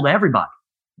accessible to everybody.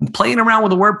 Playing around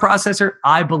with a word processor,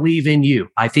 I believe in you.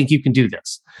 I think you can do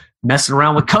this. Messing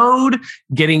around with code,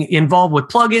 getting involved with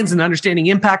plugins and understanding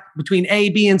impact between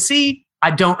A, B, and C, I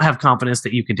don't have confidence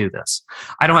that you can do this.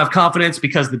 I don't have confidence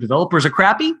because the developers are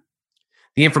crappy.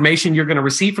 The information you're going to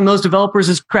receive from those developers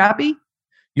is crappy.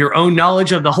 Your own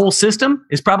knowledge of the whole system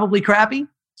is probably crappy.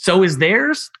 So is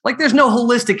theirs. There's no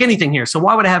holistic anything here. So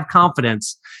why would I have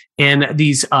confidence in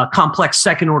these complex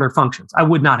second order functions? I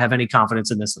would not have any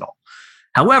confidence in this at all.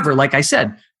 However, like I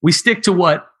said, we stick to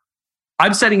what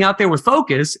I'm setting out there with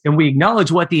Focus, and we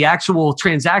acknowledge what the actual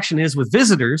transaction is with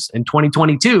visitors in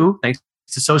 2022, thanks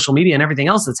to social media and everything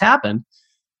else that's happened.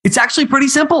 It's actually pretty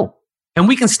simple. And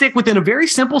we can stick within a very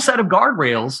simple set of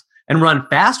guardrails and run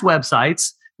fast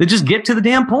websites that just get to the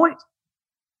damn point.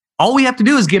 All we have to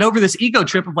do is get over this ego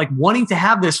trip of wanting to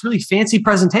have this really fancy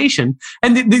presentation.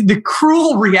 And the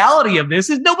cruel reality of this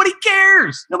is nobody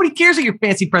cares. Nobody cares what your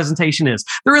fancy presentation is.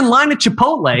 They're in line at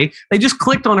Chipotle. They just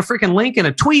clicked on a freaking link in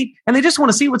a tweet and they just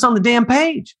want to see what's on the damn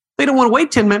page. They don't want to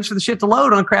wait 10 minutes for the shit to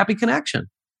load on a crappy connection.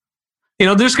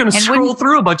 They're just going to scroll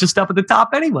through a bunch of stuff at the top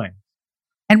anyway.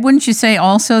 And wouldn't you say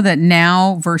also that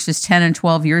now versus 10 and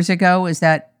 12 years ago is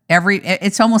that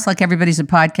it's almost like everybody's a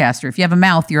podcaster. If you have a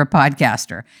mouth, you're a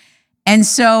podcaster. And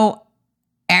so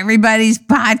everybody's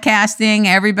podcasting,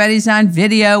 everybody's on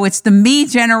video. It's the me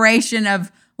generation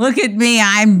of, look at me,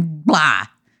 I'm blah.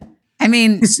 I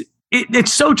mean,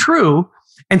 it's so true.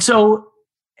 And so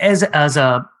as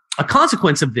a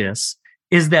consequence of this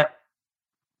is that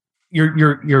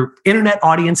your internet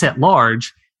audience at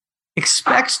large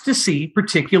expects to see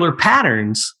particular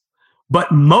patterns,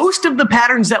 but most of the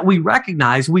patterns that we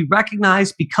recognize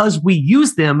because we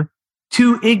use them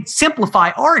to simplify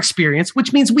our experience,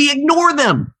 which means we ignore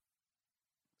them.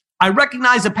 I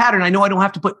recognize a pattern. I know I don't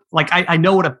have to put, I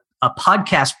know what a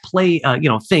podcast play,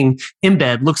 thing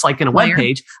embed looks like in a web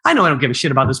page. I know I don't give a shit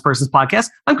about this person's podcast.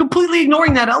 I'm completely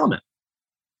ignoring that element.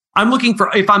 I'm looking for,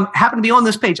 if I'm happen to be on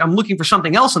this page, I'm looking for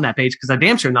something else on that page because I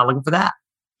damn sure not looking for that.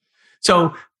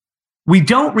 So we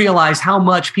don't realize how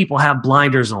much people have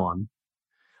blinders on.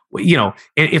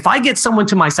 If I get someone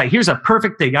to my site, here's a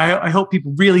perfect thing. I hope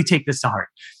people really take this to heart.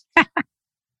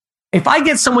 If I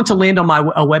get someone to land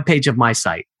on a web page of my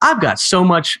site, I've got so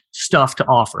much stuff to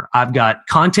offer. I've got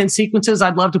content sequences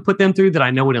I'd love to put them through that I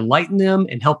know would enlighten them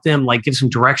and help them give some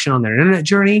direction on their internet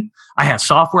journey. I have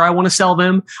software I want to sell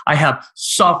them. I have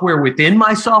software within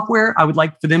my software I would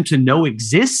like for them to know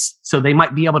exists. So they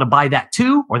might be able to buy that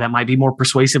too, or that might be more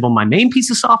persuasive on my main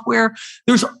piece of software.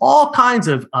 There's all kinds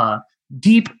of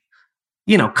deep,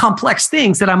 complex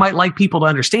things that I might like people to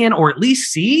understand or at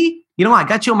least see. I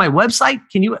got you on my website.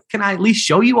 Can I at least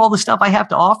show you all the stuff I have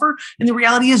to offer? And the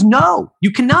reality is, no, you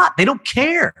cannot. They don't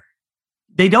care.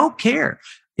 They don't care.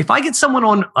 If I get someone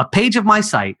on a page of my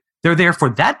site, they're there for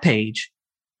that page.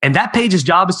 And that page's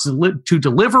job is to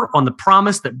deliver on the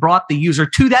promise that brought the user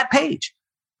to that page.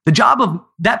 The job of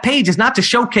that page is not to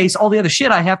showcase all the other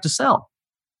shit I have to sell.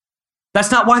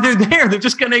 That's not why they're there. They're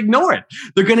just going to ignore it.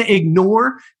 They're going to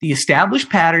ignore the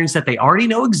established patterns that they already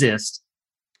know exist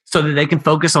so that they can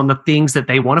focus on the things that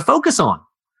they want to focus on.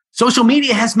 Social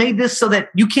media has made this so that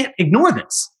you can't ignore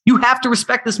this. You have to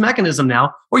respect this mechanism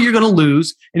now, or you're going to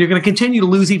lose, and you're going to continue to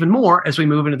lose even more as we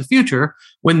move into the future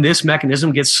when this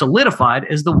mechanism gets solidified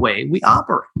as the way we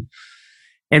operate.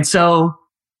 And so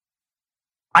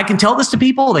I can tell this to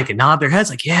people. They can nod their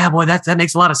heads yeah, boy, that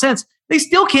makes a lot of sense. They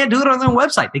still can't do it on their own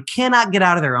website. They cannot get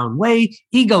out of their own way.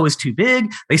 Ego is too big.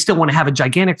 They still want to have a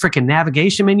gigantic freaking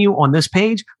navigation menu on this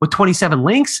page with 27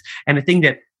 links and a thing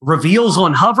that reveals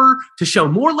on hover to show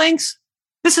more links.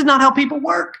 This is not how people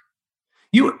work.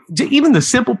 Even the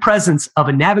simple presence of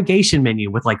a navigation menu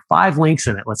with like 5 links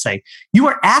in it, let's say, you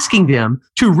are asking them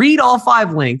to read all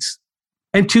 5 links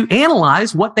and to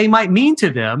analyze what they might mean to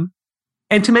them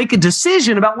and to make a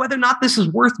decision about whether or not this is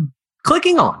worth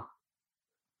clicking on.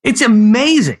 It's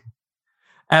amazing.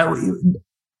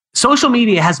 Social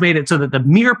media has made it so that the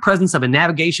mere presence of a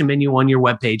navigation menu on your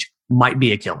webpage might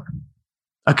be a killer,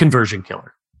 a conversion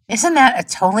killer. Isn't that a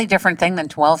totally different thing than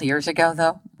 12 years ago,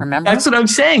 though? Remember? That's what I'm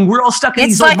saying. We're all stuck in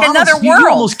It's these like models. another You world,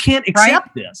 almost can't accept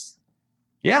right? this.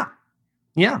 Yeah.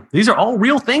 Yeah. These are all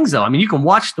real things, though. I mean, you can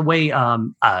watch the way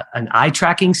an eye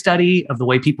tracking study of the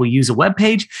way people use a web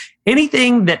page.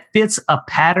 Anything that fits a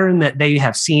pattern that they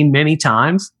have seen many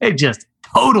times, they just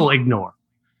total ignore.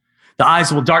 The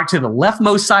eyes will dart to the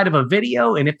leftmost side of a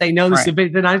video. And if they know this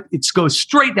video, then it goes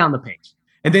straight down the page.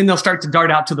 And then they'll start to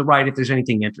dart out to the right if there's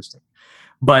anything interesting.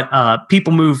 But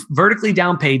people move vertically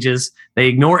down pages. They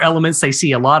ignore elements they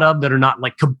see a lot of that are not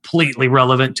like completely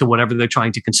relevant to whatever they're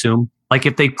trying to consume. Like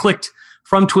if they clicked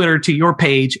from Twitter to your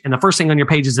page and the first thing on your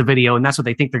page is a video and that's what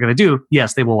they think they're going to do,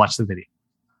 yes, they will watch the video.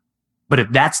 But if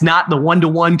that's not the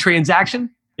one-to-one transaction,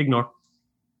 ignore.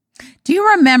 Do you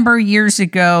remember years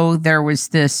ago there was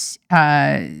this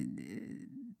fMRI,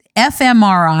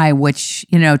 which,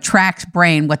 tracks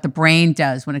brain, what the brain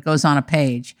does when it goes on a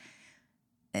page?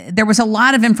 There was a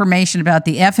lot of information about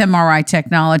the fMRI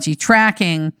technology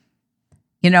tracking.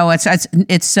 It's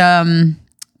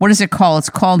what is it called? It's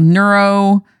called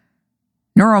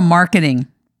neuromarketing.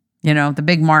 The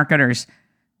big marketers.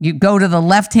 You go to the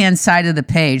left-hand side of the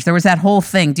page. There was that whole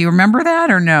thing. Do you remember that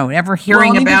or no? Ever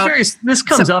hearing about this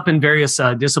comes up in various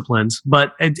disciplines,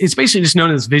 but it's basically just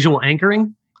known as visual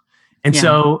anchoring. And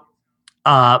so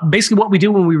basically what we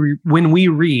do when we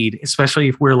read, especially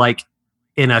if we're like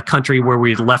in a country where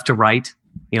we're left to right,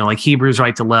 like Hebrew's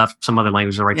right to left, some other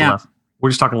languages are right to left. We're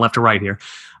just talking left to right here.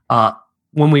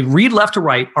 When we read left to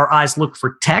right, our eyes look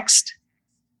for text,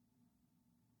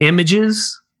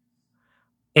 images,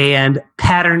 and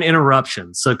pattern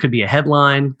interruptions. So it could be a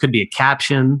headline, could be a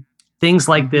caption, things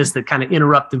like this that kind of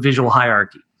interrupt the visual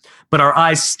hierarchy. But our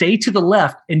eyes stay to the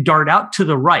left and dart out to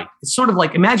the right. It's sort of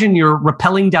like, imagine you're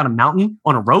rappelling down a mountain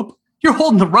on a rope. You're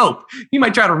holding the rope. You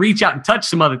might try to reach out and touch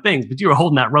some other things, but you were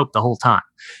holding that rope the whole time.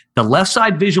 The left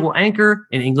side visual anchor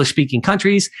in English-speaking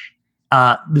countries,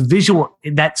 the visual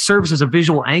that serves as a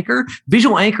visual anchor.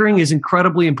 Visual anchoring is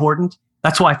incredibly important.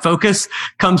 That's why Focus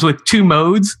comes with 2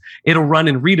 modes. It'll run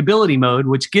in readability mode,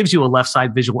 which gives you a left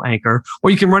side visual anchor, or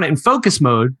you can run it in focus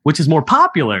mode, which is more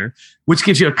popular, which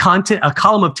gives you a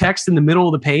column of text in the middle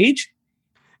of the page.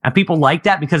 And people like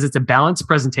that because it's a balanced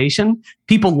presentation.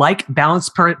 People like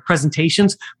balanced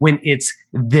presentations when it's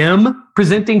them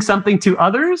presenting something to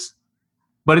others.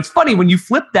 But it's funny, when you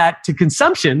flip that to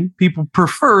consumption, people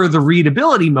prefer the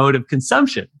readability mode of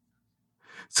consumption.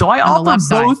 So I offer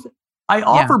both. I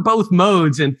offer both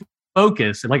modes in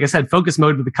Focus. And like I said, focus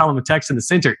mode with the column of text in the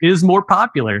center is more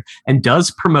popular and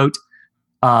does promote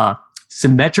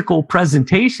symmetrical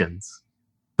presentations.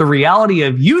 The reality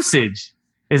of usage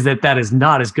is that is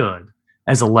not as good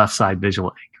as a left side visual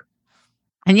anchor.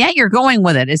 And yet you're going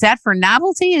with it. Is that for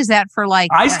novelty? Is that for like...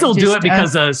 I still do it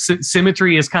because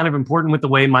symmetry is kind of important with the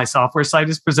way my software site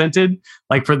is presented.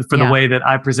 Like for the way that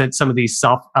I present some of these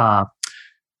I'll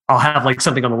have like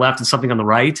something on the left and something on the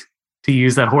right to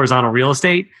use that horizontal real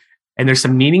estate. And there's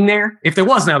some meaning there. If there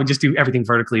wasn't, I would just do everything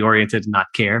vertically oriented and not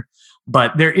care.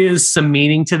 But there is some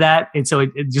meaning to that. And so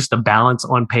it's just a balance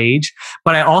on page.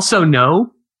 But I also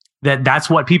know that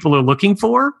that's what people are looking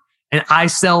for. And I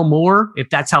sell more if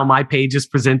that's how my page is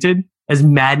presented, as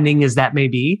maddening as that may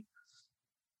be.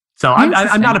 So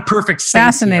I'm not a perfect saint.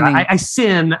 Fascinating. I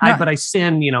sin, but I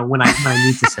sin, when I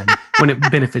need to sin, when it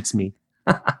benefits me.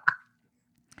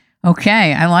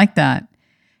 Okay, I like that.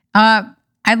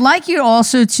 I'd like you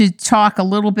also to talk a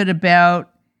little bit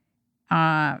about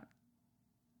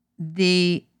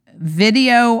the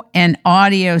video and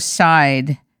audio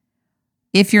side.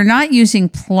 If you're not using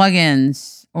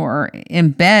plugins or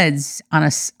embeds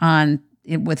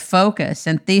with Focus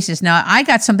and Thesis, now I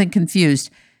got something confused.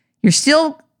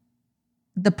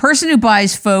 The person who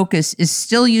buys Focus is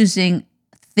still using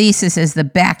Thesis as the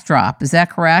backdrop. Is that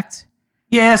correct?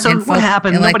 Yeah. So what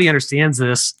happened? Nobody understands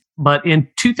this, but in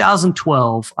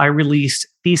 2012, I released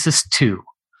Thesis 2.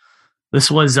 This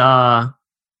was a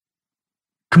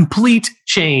complete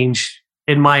change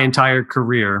in my entire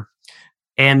career.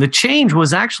 And the change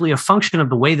was actually a function of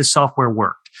the way the software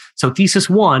worked. So Thesis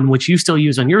 1, which you still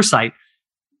use on your site,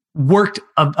 worked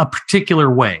a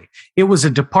particular way. It was a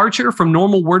departure from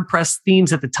normal WordPress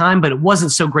themes at the time, but it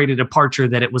wasn't so great a departure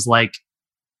that it was like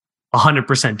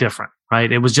 100% different,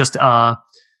 right? It was just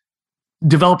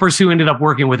developers who ended up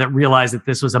working with it realized that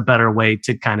this was a better way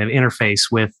to kind of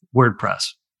interface with WordPress.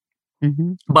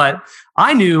 Mm-hmm. But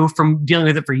I knew from dealing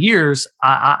with it for years,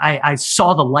 I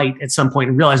saw the light at some point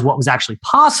and realized what was actually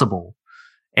possible.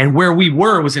 And where we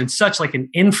were was in such like an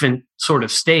infant sort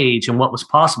of stage, and what was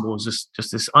possible was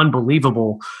just this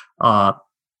unbelievable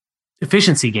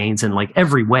efficiency gains in like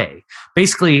every way.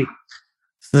 Basically,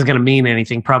 this isn't going to mean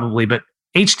anything probably, but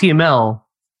HTML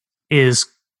is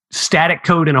static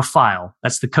code in a file.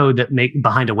 That's the code that make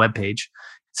behind a web page.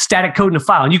 Static code in a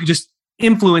file, and you could just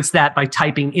influence that by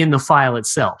typing in the file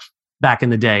itself. Back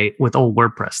in the day with old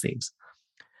WordPress themes,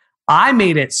 I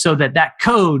made it so that that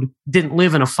code didn't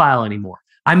live in a file anymore.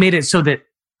 I made it so that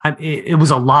it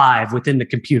was alive within the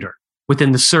computer,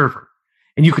 within the server.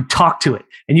 And you could talk to it.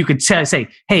 And you could say,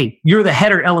 hey, you're the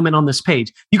header element on this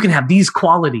page. You can have these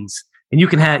qualities. And you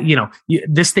can have,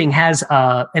 this thing has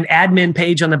an admin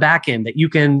page on the back end that you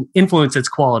can influence its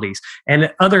qualities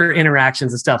and other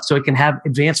interactions and stuff. So it can have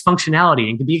advanced functionality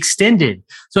and can be extended.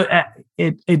 So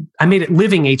I made it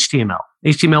living HTML.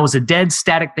 HTML was a dead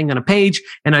static thing on a page,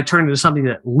 and I turned it into something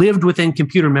that lived within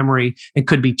computer memory and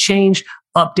could be changed,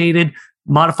 updated,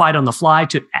 modified on the fly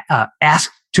to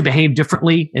ask to behave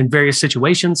differently in various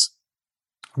situations.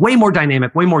 Way more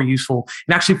dynamic, way more useful,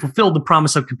 and actually fulfilled the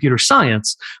promise of computer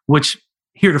science, which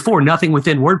heretofore nothing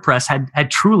within WordPress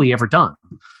had truly ever done.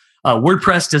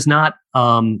 WordPress does not,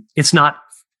 it's not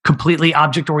completely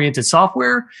object-oriented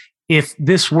software. If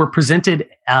this were presented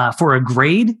for a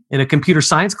grade in a computer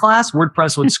science class,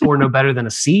 WordPress would score no better than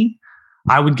a C.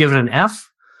 I would give it an F.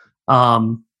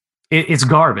 It's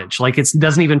garbage. Like it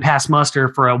doesn't even pass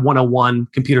muster for a 101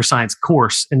 computer science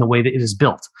course in the way that it is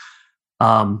built.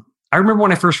 I remember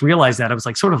when I first realized that, I was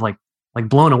like sort of like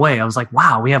blown away. I was like,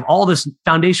 wow, we have all this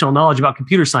foundational knowledge about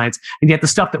computer science, and yet the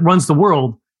stuff that runs the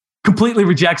world completely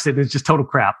rejects it. It's just total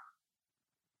crap.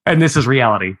 And this is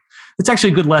reality. It's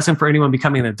actually a good lesson for anyone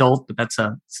becoming an adult, but that's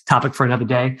a topic for another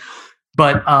day.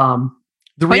 But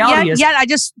the reality is... I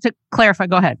just to clarify,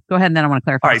 go ahead, and then I want to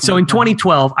clarify. All right, so in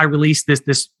 2012, I released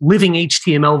this living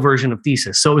HTML version of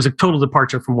Thesis. So it was a total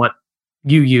departure from what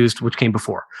you used, which came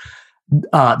before.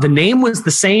 The name was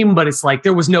the same, but it's like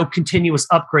there was no continuous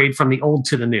upgrade from the old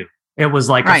to the new. It was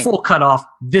like a full cutoff.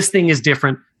 This thing is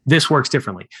different. This works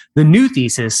differently. The new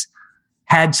Thesis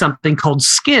had something called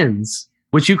skins,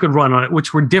 which you could run on it,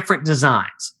 which were different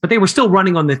designs, but they were still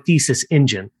running on the Thesis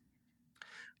engine.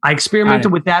 I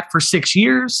experimented with that for 6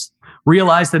 years,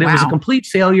 realized that it was a complete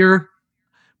failure,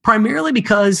 primarily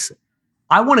because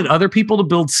I wanted other people to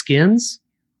build skins.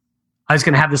 I was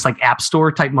going to have this like app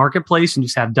store type marketplace and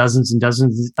just have dozens and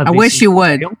dozens of I wish you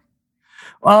would.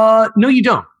 No, you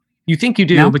don't. You think you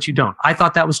do, but you don't. I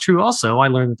thought that was true also. I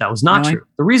learned that was not true.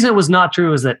 The reason it was not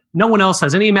true is that no one else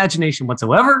has any imagination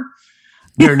whatsoever.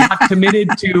 They're not committed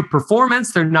to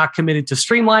performance. They're not committed to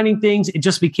streamlining things. It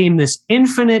just became this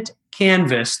infinite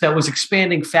canvas that was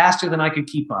expanding faster than I could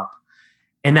keep up.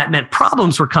 And that meant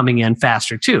problems were coming in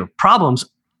faster too. Problems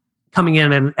coming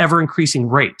in at an ever increasing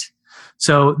rate.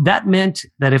 So that meant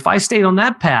that if I stayed on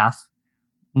that path,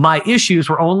 my issues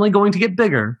were only going to get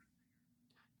bigger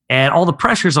and all the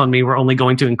pressures on me were only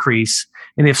going to increase.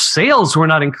 And if sales were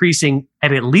not increasing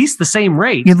at least the same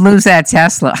rate, you'd lose that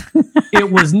Tesla.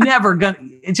 It was never going to,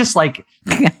 it's just like,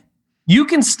 you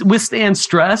can withstand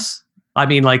stress. I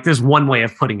mean, like there's one way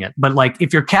of putting it, but like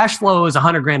if your cash flow is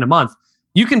 $100,000 a month,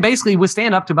 you can basically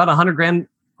withstand up to about $100,000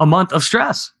 a month of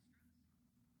stress.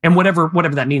 And whatever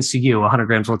that means to you,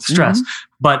 $100,000 worth of stress.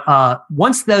 Mm-hmm. But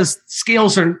once those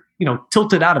scales are,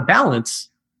 tilted out of balance,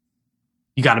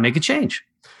 you got to make a change.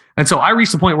 And so I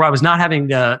reached the point where I was not having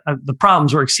the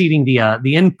problems were exceeding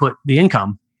the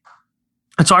income.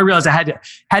 And so I realized I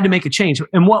had to make a change.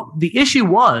 And what the issue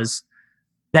was,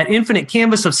 that infinite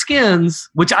canvas of skins,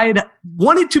 which I had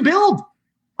wanted to build.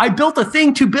 I built a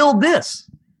thing to build this.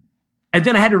 And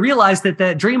then I had to realize that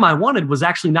that dream I wanted was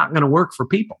actually not going to work for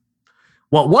people.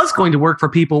 What was going to work for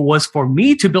people was for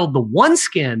me to build the one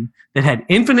skin that had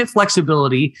infinite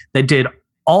flexibility, that did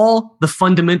all the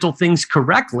fundamental things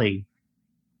correctly.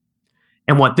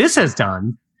 And what this has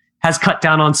done has cut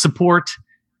down on support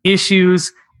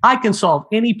issues. I can solve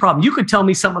any problem. You could tell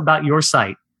me something about your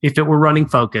site if it were running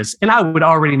Focus, and I would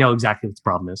already know exactly what the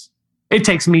problem is. It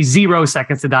takes me 0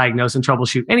 seconds to diagnose and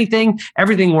troubleshoot anything.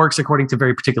 Everything works according to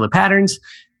very particular patterns.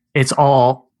 It's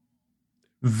all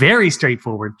very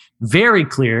straightforward, very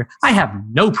clear. I have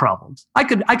no problems. I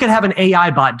could have an AI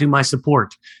bot do my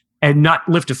support and not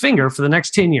lift a finger for the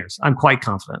next 10 years. I'm quite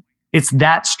confident. It's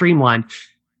that streamlined.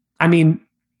 I mean,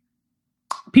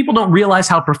 people don't realize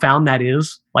how profound that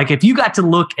is. Like if you got to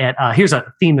look at, here's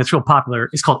a theme that's real popular.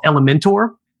 It's called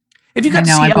Elementor. If you I got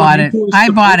know, to see I bought it. Elementor's I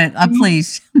bought it. support queue,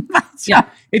 Please. yeah.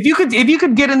 If you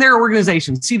could get in their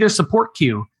organization, see their support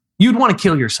queue, you'd want to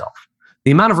kill yourself. The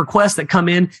amount of requests that come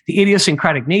in, the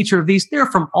idiosyncratic nature of these, they're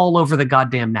from all over the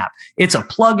goddamn map. It's a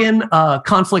plugin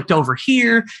conflict over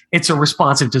here. It's a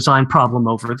responsive design problem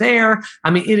over there. I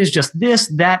mean, it is just this,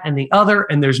 that, and the other,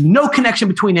 and there's no connection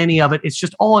between any of it. It's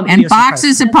just all an And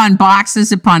boxes upon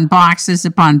boxes upon boxes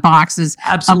upon boxes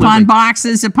Absolutely.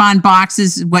 upon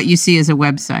boxes, what you see as a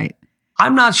website.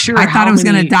 I'm not sure. I thought it was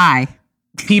going to die.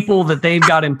 People that they've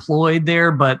got employed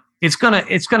there, but it's gonna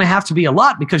have to be a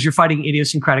lot because you're fighting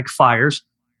idiosyncratic fires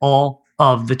all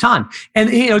of the time. And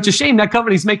it's a shame that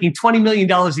company's making $20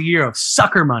 million a year of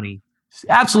sucker money,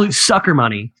 absolute sucker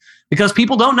money, because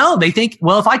people don't know. They think,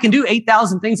 well, if I can do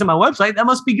 8,000 things on my website, that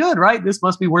must be good, right? This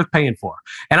must be worth paying for.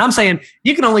 And I'm saying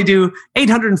you can only do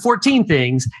 814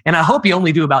 things, and I hope you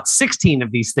only do about 16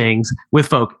 of these things with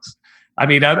focus. I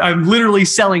mean, I'm literally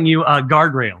selling you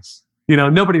guardrails.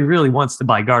 Nobody really wants to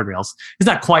buy guardrails. It's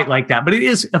not quite like that, but it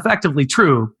is effectively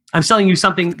true. I'm selling you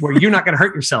something where you're not going to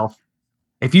hurt yourself.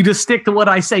 If you just stick to what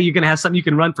I say, you're going to have something you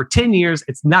can run for 10 years.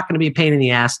 It's not going to be a pain in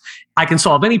the ass. I can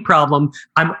solve any problem.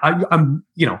 I'm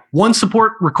one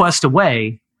support request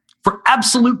away for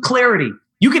absolute clarity.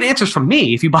 You get answers from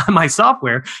me if you buy my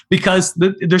software because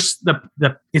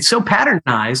it's so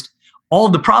patternized. All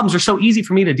of the problems are so easy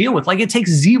for me to deal with. Like, it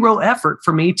takes zero effort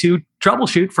for me to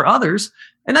troubleshoot for others.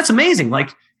 And that's amazing.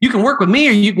 Like, you can work with me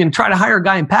or you can try to hire a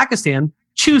guy in Pakistan.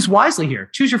 Choose wisely here.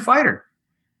 Choose your fighter.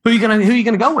 Who are you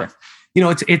gonna go with?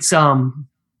 It's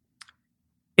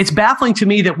baffling to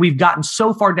me that we've gotten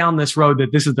so far down this road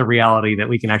that this is the reality that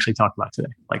we can actually talk about today.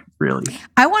 Like, really.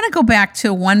 I want to go back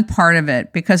to one part of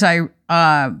it because I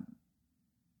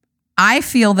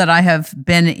feel that I have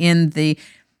been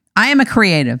I am a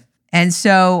creative. And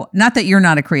so, not that you're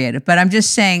not a creative, but I'm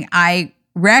just saying I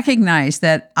recognize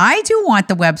that I do want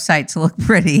the website to look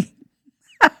pretty.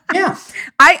 Yeah,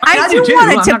 I do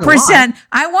want it to present.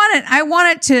 I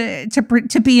want it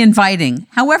to be inviting.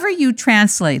 However you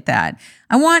translate that,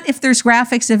 I want, if there's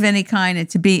graphics of any kind, it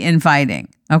to be inviting.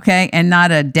 Okay, and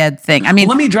not a dead thing. I mean,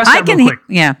 let me address that real quick.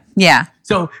 Yeah.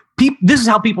 So this is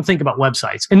how people think about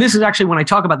websites, and this is actually when I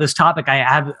talk about this topic, I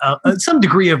have some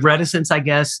degree of reticence, I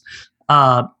guess.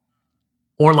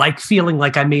 Or like feeling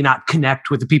like I may not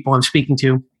connect with the people I'm speaking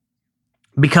to,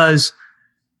 because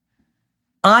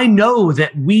I know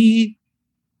that we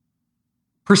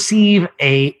perceive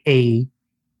a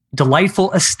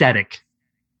delightful aesthetic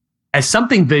as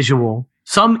something visual,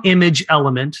 some image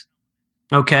element,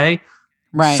 okay?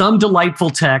 Right. Some delightful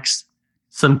text,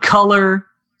 some color,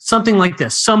 something like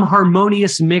this, some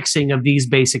harmonious mixing of these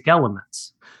basic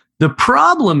elements. The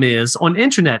problem is on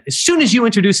internet, as soon as you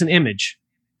introduce an image,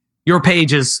 your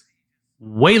page is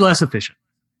way less efficient.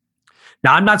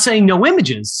 Now, I'm not saying no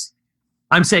images.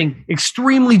 I'm saying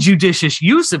extremely judicious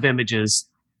use of images,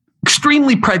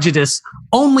 extremely prejudiced.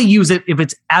 Only use it if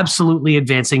it's absolutely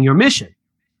advancing your mission.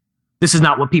 This is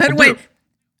not what people do.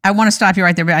 I want to stop you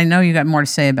right there, but I know you got more to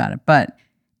say about it. But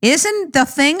isn't the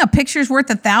thing, a picture's worth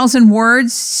 1,000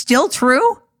 words, still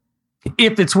true?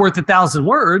 If it's worth 1,000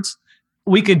 words,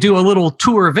 we could do a little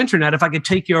tour of internet. If I could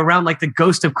take you around like the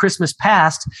ghost of Christmas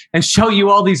past and show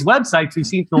you all these websites we've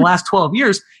seen for the last 12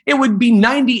 years, it would be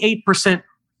 98%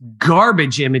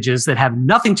 garbage images that have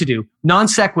nothing to do, non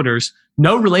sequiturs,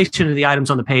 no relation to the items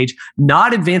on the page,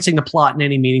 not advancing the plot in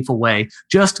any meaningful way,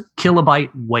 just kilobyte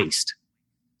waste.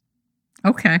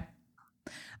 Okay.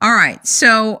 All right.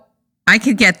 So I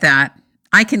could get that.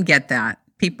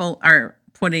 People are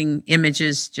putting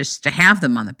images just to have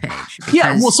them on the page.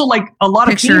 Yeah, well, so like a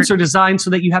lot of themes are designed so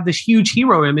that you have this huge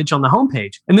hero image on the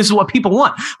homepage. And this is what people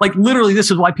want. Like, literally, this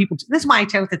is why I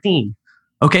chose the theme.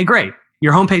 Okay, great.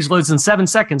 Your homepage loads in 7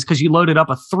 seconds because you loaded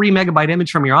up a 3 megabyte image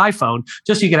from your iPhone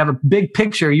just so you can have a big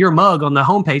picture of your mug on the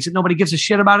homepage that nobody gives a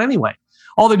shit about anyway.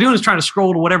 All they're doing is trying to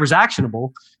scroll to whatever's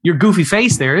actionable. Your goofy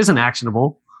face there isn't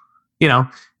actionable.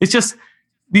 It's just,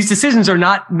 these decisions are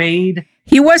not made.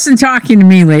 He wasn't talking to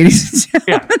me, ladies.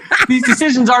 Yeah. These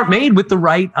decisions aren't made with the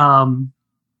right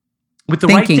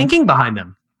right thinking behind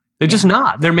them. They're just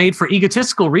not. They're made for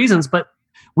egotistical reasons, but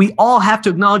we all have to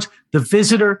acknowledge the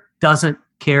visitor doesn't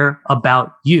care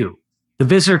about you. The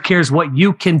visitor cares what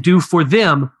you can do for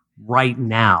them right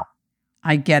now.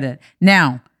 I get it.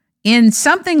 Now, in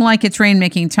something like It's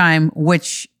Rainmaking Time,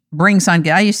 which brings on,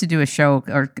 I used to do a show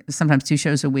or sometimes 2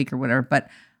 shows a week or whatever, but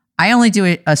I only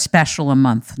do a special a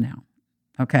month now.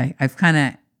 Okay. I've kind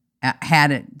of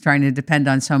had it trying to depend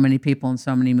on so many people and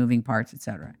so many moving parts, et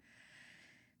cetera.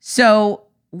 So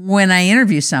when I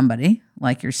interview somebody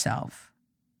like yourself,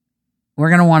 we're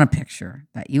going to want a picture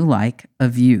that you like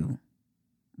of you,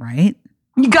 right?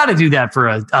 You got to do that for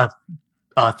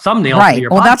a thumbnail. For Right. your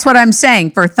Well, podcast. that's what I'm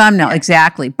saying for a thumbnail.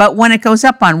 Exactly. But when it goes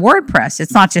up on WordPress,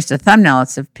 it's not just a thumbnail,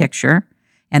 it's a picture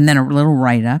and then a little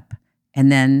write-up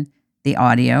and then the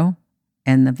audio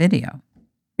and the video.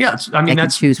 Yeah. I mean, They can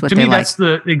choose what to they me, like. that's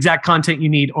the exact content you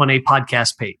need on a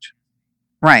podcast page.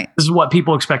 Right. This is what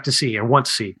people expect to see or want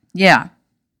to see. Yeah.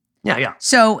 Yeah.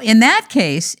 So in that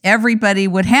case, everybody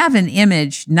would have an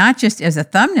image, not just as a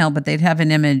thumbnail, but they'd have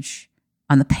an image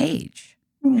on the page.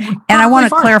 And I want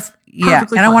to clarify. Yeah,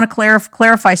 Perfectly and I fine. want to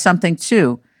clarify something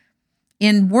too.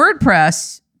 In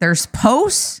WordPress, there's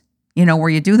posts, where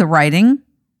you do the writing,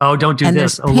 Oh, don't do and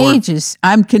this. there's Oh, Lord. pages.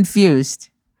 I'm confused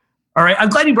All right. I'm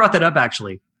glad you brought that up,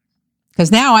 actually.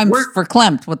 because now I'm Word-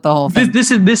 verklempt with the whole thing. This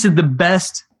is the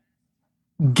best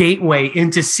gateway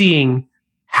into seeing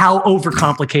how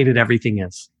overcomplicated everything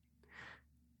is.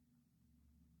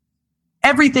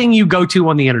 Everything you go to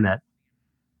on the internet,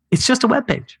 it's just a web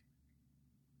page.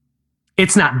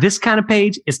 It's not this kind of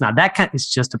page. It's not that kind.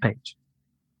 It's just a page.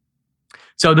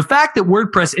 So the fact that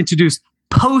WordPress introduced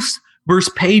posts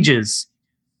versus pages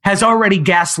has already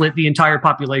gaslit the entire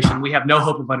population. We have no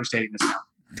hope of understanding this now.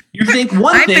 You think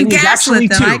one I've been thing is actually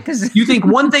gaslit, then, two. 'cause- You think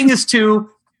one thing is two.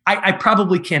 I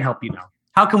probably can't help you now.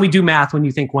 How can we do math when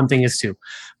you think one thing is two?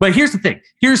 But here's the thing.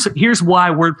 Here's why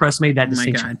WordPress made that Oh my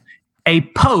distinction. God. A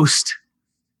post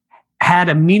had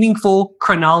a meaningful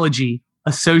chronology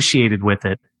associated with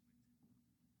it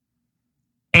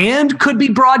and could be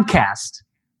broadcast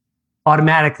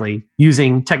automatically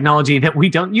using technology that we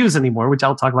don't use anymore, which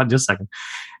I'll talk about in just a second.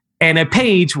 And a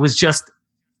page was just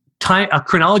time. A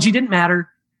chronology didn't matter,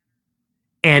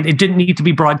 and it didn't need to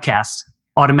be broadcast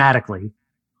automatically.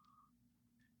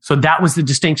 So that was the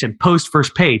distinction: post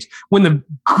versus page. When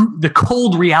the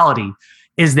cold reality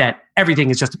is that everything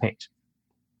is just a page,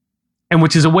 and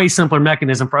which is a way simpler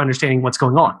mechanism for understanding what's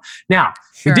going on. Now,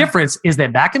 Sure. the difference is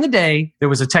that back in the day, there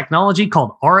was a technology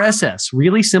called RSS,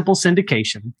 really simple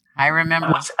syndication, I remember.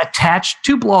 was attached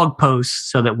to blog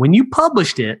posts so that when you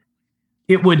published it,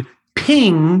 it would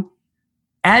ping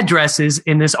addresses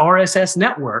in this RSS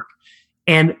network,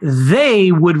 and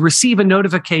they would receive a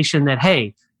notification that,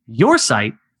 hey, your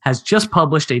site has just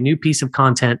published a new piece of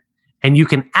content and you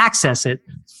can access it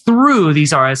through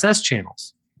these RSS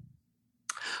channels.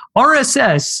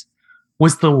 RSS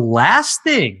was the last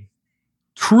thing,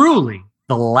 truly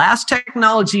the last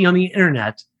technology on the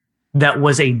internet that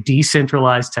was a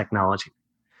decentralized technology.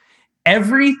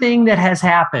 Everything that has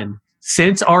happened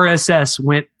since RSS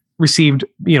received,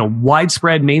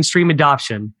 widespread mainstream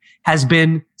adoption has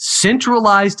been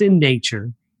centralized in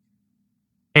nature,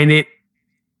 and it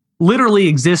literally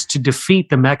exists to defeat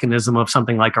the mechanism of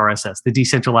something like RSS, the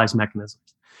decentralized mechanism.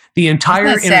 The entire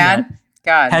Isn't that internet sad?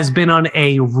 God. has been on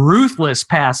a ruthless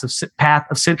path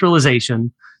of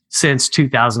centralization since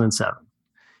 2007.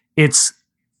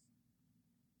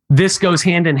 This goes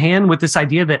hand in hand with this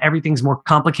idea that everything's more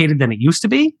complicated than it used to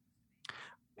be.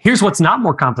 Here's what's not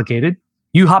more complicated.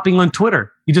 You hopping on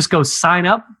Twitter, you just go sign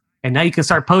up, and now you can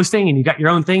start posting, and you got your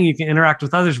own thing. You can interact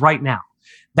with others right now.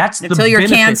 That's Until you're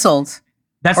benefit. canceled.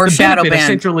 That's or the shadow benefit of banned.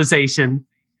 centralization.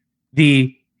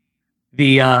 The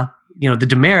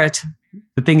demerit,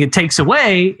 the thing it takes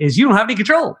away is you don't have any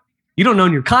control. You don't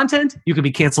own your content. You could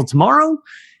be canceled tomorrow.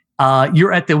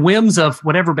 You're at the whims of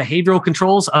whatever behavioral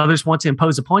controls others want to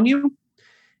impose upon you.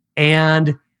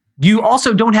 And you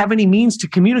also don't have any means to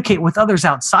communicate with others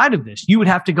outside of this. You would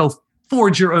have to go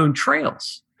forge your own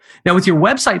trails. Now, with your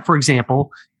website, for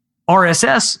example,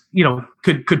 RSS,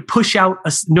 could push out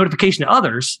a notification to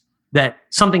others that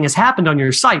something has happened on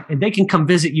your site, and they can come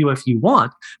visit you if you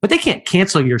want, but they can't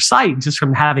cancel your site just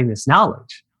from having this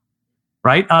knowledge,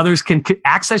 right? Others can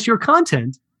access your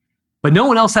content, but no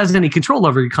one else has any control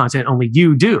over your content. Only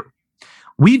you do.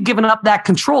 We've given up that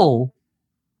control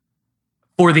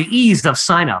for the ease of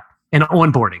sign up and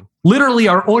onboarding. Literally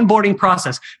our onboarding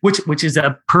process, which is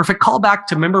a perfect callback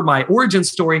to remember my origin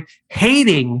story,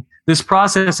 hating this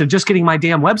process of just getting my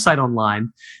damn website online.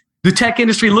 The tech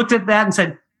industry looked at that and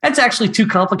said, that's actually too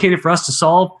complicated for us to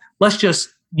solve. Let's just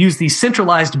use these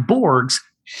centralized Borgs,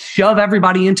 shove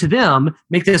everybody into them,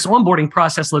 make this onboarding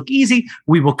process look easy.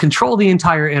 We will control the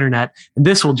entire internet, and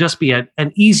this will just be an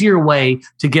easier way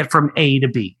to get from A to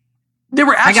B. They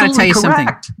were I gotta absolutely tell you something.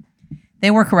 correct.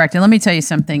 They were correct. And let me tell you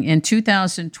something. In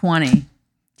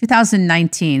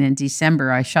 2019, in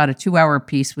December, I shot a 2-hour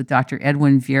piece with Dr.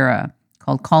 Edwin Vieira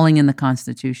called Calling in the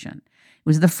Constitution. It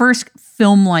was the first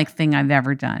film-like thing I've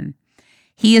ever done.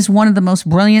 He is one of the most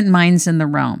brilliant minds in the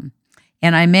realm.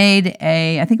 And I made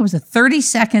I think it was a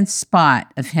 30-second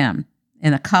spot of him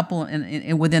in a couple,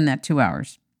 within that 2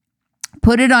 hours.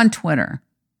 Put it on Twitter.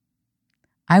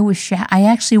 I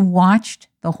actually watched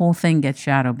the whole thing gets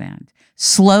shadow banned.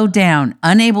 Slowed down,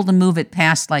 unable to move it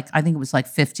past I think it was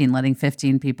 15, letting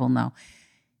 15 people know.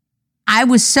 I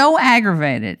was so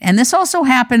aggravated. And this also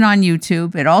happened on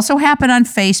YouTube. It also happened on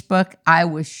Facebook. I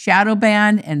was shadow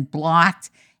banned and blocked.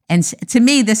 And to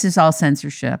me, this is all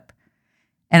censorship.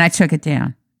 And I took it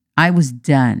down. I was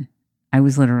done. I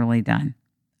was literally done.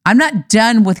 I'm not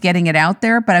done with getting it out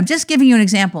there, but I'm just giving you an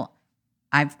example.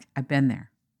 I've been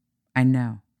there. I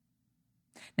know.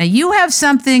 Now you have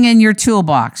something in your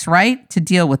toolbox, right, to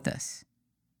deal with this.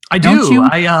 I Don't do. You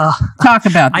talk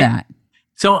about that.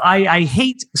 So I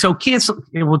hate,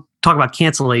 we'll talk about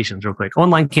cancellations real quick.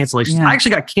 Online cancellations. Yeah. I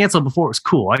actually got canceled before it was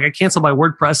cool. I got canceled by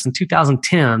WordPress in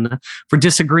 2010 for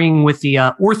disagreeing with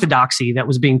the orthodoxy that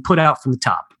was being put out from the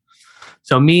top.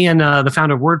 So me and the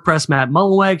founder of WordPress, Matt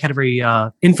Mullenweg, had a very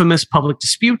infamous public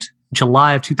dispute in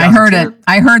July of 2010. I heard it.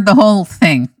 I heard the whole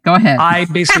thing. Go ahead. I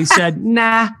basically said,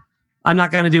 nah, I'm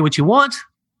not going to do what you want.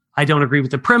 I don't agree with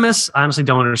the premise. I honestly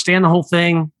don't understand the whole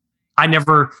thing. I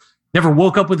never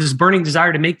woke up with this burning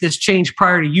desire to make this change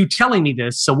prior to you telling me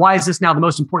this. So why is this now the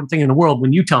most important thing in the world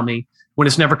when you tell me, when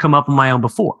it's never come up on my own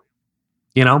before?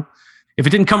 You know, if it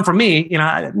didn't come from me,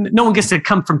 no one gets to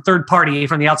come from third party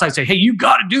from the outside and say, hey, you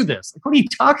got to do this. What are you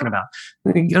talking about?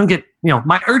 You don't get,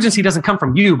 my urgency doesn't come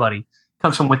from you, buddy. It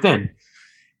comes from within.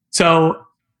 So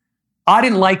I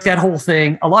didn't like that whole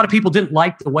thing. A lot of people didn't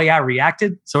like the way I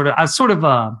reacted. I was sort of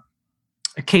a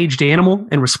caged animal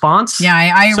in response. Yeah,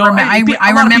 I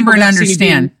remember and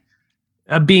understand.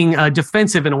 Being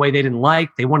defensive in a way they didn't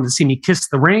like. They wanted to see me kiss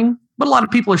the ring, but a lot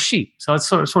of people are sheep. So it's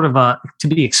sort of to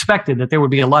be expected that there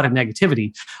would be a lot of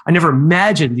negativity. I never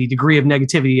imagined the degree of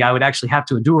negativity I would actually have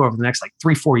to endure over the next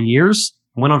 3-4 years.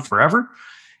 It went on forever.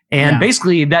 And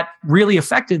basically that really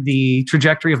affected the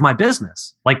trajectory of my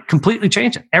business, completely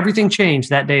changed it. Everything changed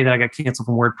that day that I got canceled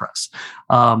from WordPress.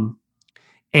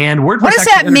 And WordPress. What does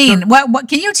that mean? What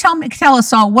can you tell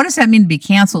us all? What does that mean to be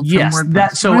canceled from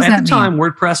WordPress? So at the time,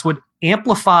 WordPress would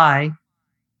amplify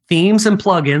themes and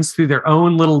plugins through their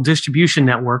own little distribution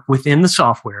network within the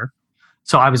software.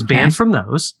 So I was banned from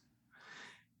those.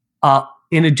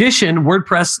 In addition,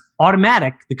 WordPress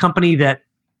Automatic, the company that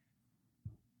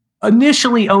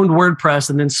initially owned WordPress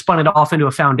and then spun it off into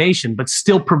a foundation, but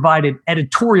still provided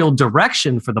editorial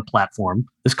direction for the platform,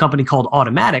 this company called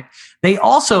Automatic, they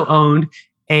also owned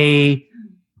a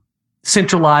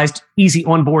centralized, easy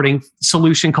onboarding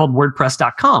solution called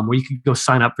WordPress.com, where you could go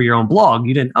sign up for your own blog.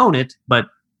 You didn't own it, but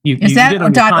you did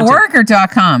own .org or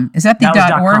 .com? Is that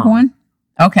the .org one?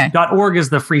 Okay. .org is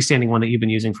the freestanding one that you've been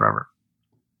using forever.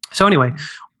 So anyway,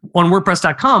 on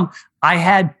WordPress.com, I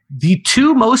had the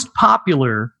two most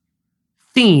popular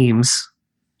themes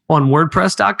on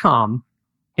WordPress.com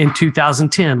in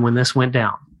 2010 when this went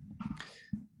down.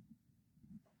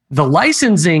 The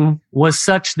licensing was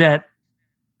such that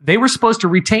they were supposed to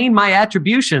retain my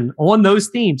attribution on those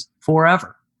themes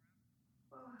forever.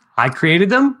 I created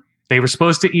them. They were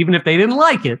supposed to, even if they didn't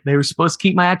like it, they were supposed to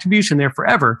keep my attribution there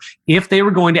forever if they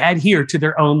were going to adhere to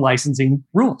their own licensing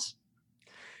rules.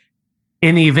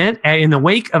 In the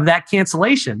wake of that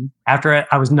cancellation, after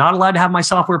I was not allowed to have my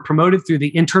software promoted through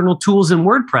the internal tools in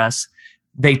WordPress,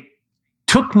 they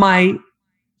took my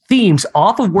themes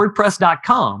off of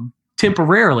WordPress.com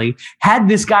temporarily, had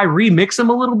this guy remix them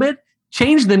a little bit,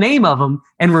 changed the name of them,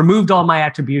 and removed all my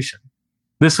attribution.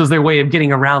 This was their way of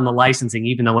getting around the licensing,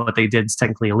 even though what they did is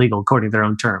technically illegal according to their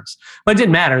own terms. But it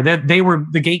didn't matter. They were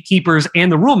the gatekeepers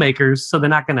and the rule makers, so they're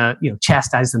not going to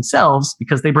chastise themselves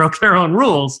because they broke their own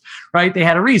rules, right? They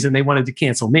had a reason. They wanted to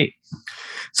cancel me.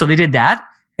 So they did that.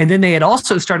 And then they had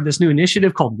also started this new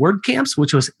initiative called WordCamps,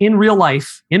 which was in real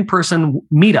life, in-person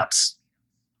meetups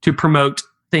to promote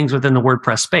things within the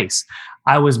WordPress space.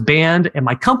 I was banned, and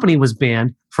my company was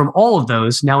banned from all of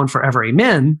those, now and forever,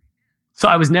 amen. So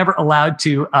I was never allowed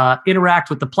to interact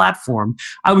with the platform.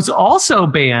 I was also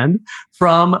banned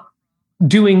from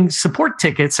doing support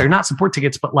tickets, or not support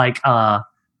tickets, but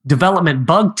development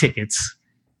bug tickets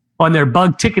on their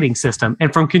bug ticketing system,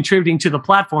 and from contributing to the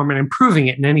platform and improving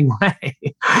it in any way.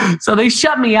 So they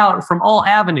shut me out from all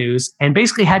avenues and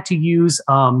basically had to use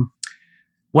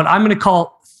what I'm going to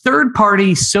call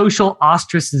third-party social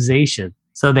ostracization.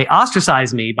 So they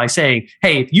ostracized me by saying,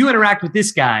 hey, if you interact with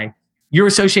this guy, you're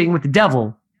associating with the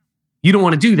devil. You don't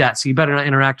want to do that, so you better not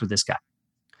interact with this guy.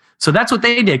 So that's what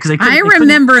they did, because I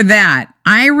remember that.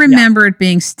 I remember it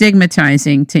being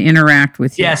stigmatizing to interact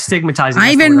with you. Yeah, stigmatizing.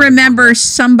 I even remember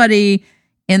somebody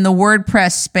in the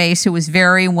WordPress space who was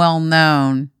very well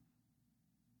known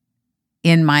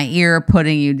in my ear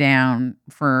putting you down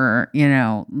for,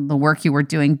 the work you were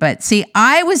doing. But see,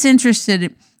 I was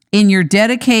interested in your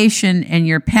dedication and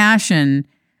your passion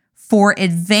for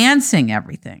advancing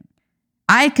everything.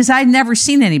 Because I'd never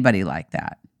seen anybody like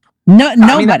that. No,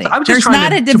 nobody. I was There's just trying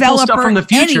not a to pull developer stuff from the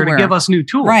future anywhere. to give us new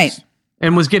tools. Right.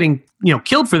 And was getting,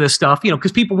 killed for this stuff,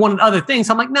 because people wanted other things.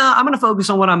 I'm like, nah, I'm going to focus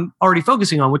on what I'm already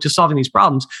focusing on, which is solving these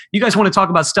problems. You guys want to talk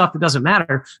about stuff that doesn't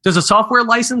matter. Does a software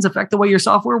license affect the way your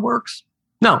software works?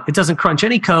 No, it doesn't crunch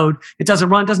any code. It doesn't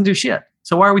run, doesn't do shit.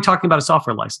 So why are we talking about a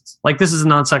software license? Like, this is a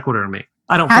non sequitur to me.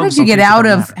 I don't. How did you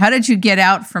get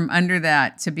out from under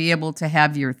that to be able to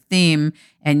have your theme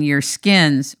and your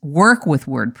skins work with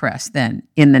WordPress then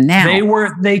in the now?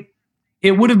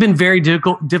 It would have been very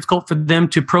difficult for them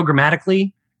to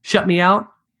programmatically shut me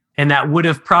out. And that would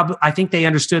have I think they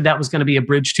understood that was going to be a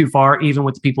bridge too far, even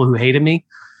with the people who hated me.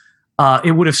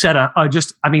 It would have set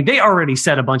they already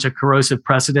set a bunch of corrosive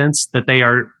precedents that they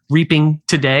are reaping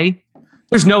today.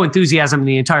 There's no enthusiasm in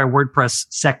the entire WordPress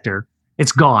sector.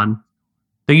 It's gone.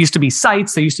 There used to be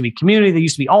sites, there used to be community, there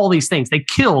used to be all these things. They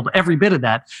killed every bit of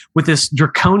that with this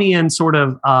draconian sort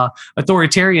of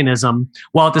authoritarianism,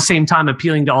 while at the same time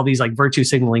appealing to all these like virtue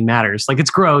signaling matters. Like, it's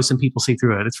gross and people see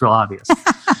through it. It's real obvious.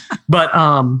 But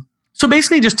so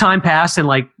basically just time passed, and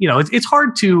it's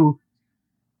hard to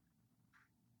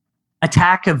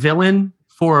attack a villain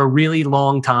for a really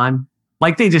long time.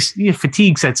 Like, they just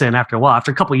fatigue sets in after a while.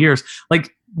 After a couple of years,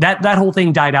 like that whole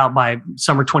thing died out by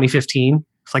summer 2015.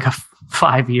 It's like a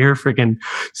 5-year freaking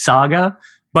saga.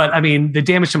 But the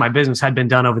damage to my business had been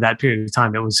done over that period of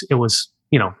time. It was,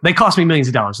 they cost me millions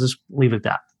of dollars. Let's leave it at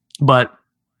that. But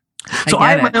so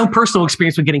I had my own personal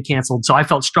experience with getting canceled. So I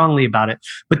felt strongly about it.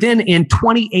 But then in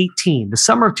 2018, the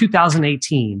summer of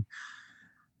 2018,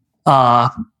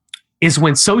 is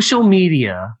when social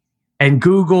media and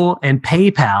Google and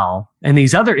PayPal and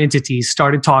these other entities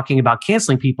started talking about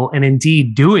canceling people and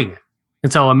indeed doing it.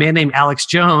 And so a man named Alex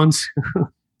Jones,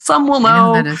 some will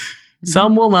know,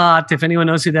 some will not. If anyone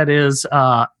knows who that is,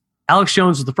 Alex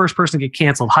Jones was the first person to get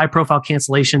canceled, high profile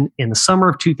cancellation in the summer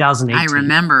of 2018. I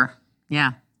remember.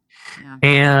 Yeah.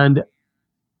 And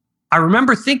I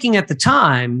remember thinking at the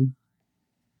time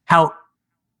how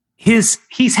he's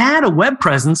had a web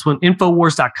presence when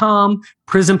Infowars.com,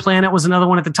 Prison Planet was another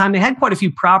one at the time. They had quite a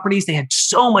few properties. They had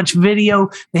so much video.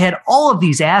 They had all of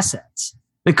these assets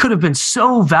that could have been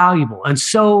so valuable and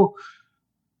so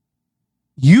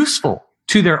useful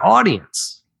to their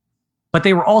audience. But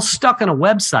they were all stuck on a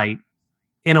website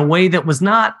in a way that was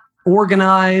not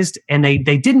organized, and they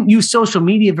didn't use social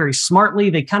media very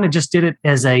smartly. They kind of just did it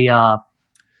as a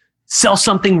sell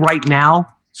something right now,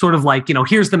 sort of like,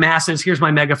 here's the masses, here's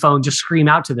my megaphone, just scream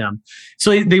out to them.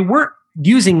 So they weren't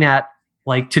using that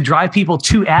like to drive people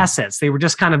to assets. They were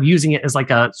just kind of using it as like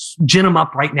a gin them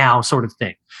up right now sort of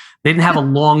thing. They didn't have a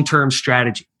long-term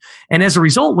strategy. And as a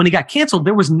result, when he got canceled,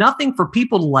 there was nothing for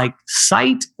people to like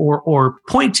cite or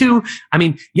point to.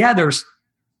 There's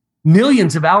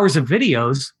millions of hours of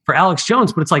videos for Alex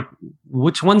Jones, but it's like,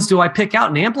 which ones do I pick out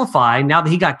and amplify now that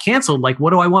he got canceled? Like,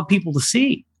 what do I want people to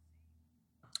see?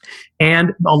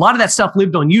 And a lot of that stuff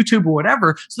lived on YouTube or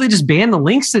whatever. So they just banned the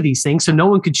links to these things so no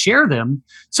one could share them.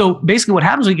 So basically what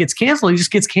happens when he gets canceled, he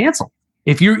just gets canceled.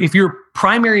 If your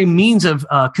primary means of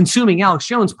consuming Alex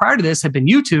Jones prior to this had been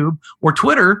YouTube or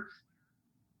Twitter,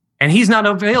 and he's not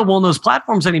available on those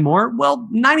platforms anymore, well,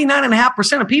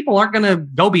 99.5% of people aren't going to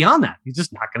go beyond that. You're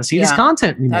just not going to see his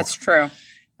content anymore. That's true.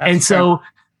 So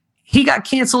he got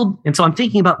canceled. And so I'm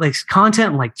thinking about this content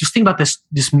and like just think about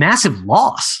this massive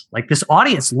loss, like this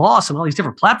audience loss on all these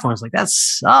different platforms. Like, that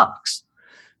sucks.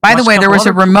 By the way, there was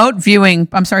a remote viewing.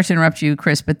 I'm sorry to interrupt you,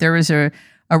 Chris, but there was a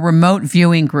remote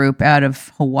viewing group out of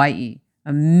Hawaii,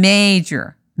 a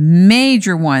major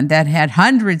one that had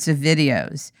hundreds of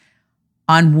videos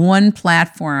on one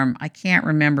platform. I can't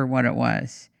remember what it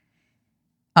was,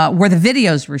 where the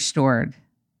videos were stored.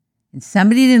 And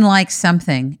somebody didn't like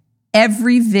something.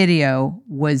 Every video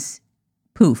was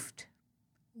poofed,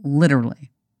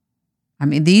 literally.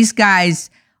 These guys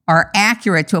are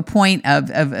accurate to a point of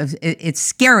it's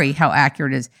scary how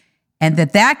accurate it is. And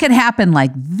that could happen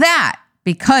like that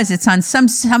because it's on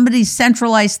somebody's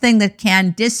centralized thing that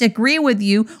can disagree with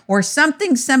you or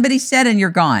something somebody said, and you're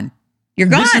gone. You're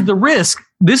gone. This is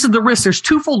the risk. There's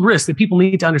twofold risk that people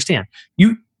need to understand.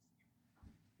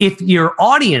 If your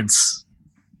audience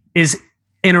is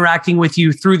interacting with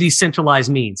you through these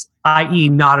centralized means, i.e.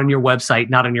 not on your website,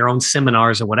 not on your own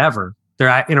seminars or whatever,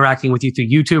 they're interacting with you through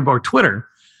YouTube or Twitter,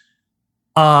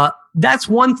 that's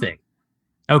one thing.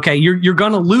 Okay, you're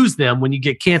going to lose them when you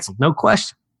get canceled, no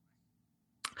question.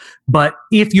 But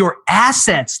if your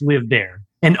assets live there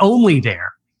and only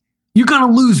there, you're going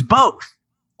to lose both.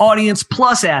 Audience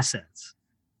plus assets.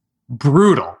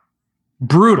 Brutal.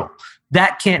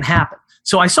 That can't happen.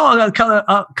 So I saw a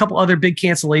couple other big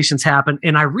cancellations happen,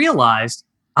 and I realized,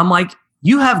 I'm like,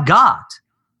 you have got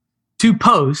to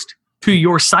post to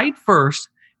your site first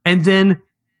and then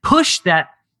push that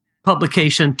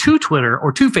publication to Twitter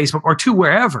or to Facebook or to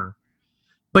wherever.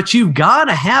 But you've got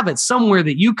to have it somewhere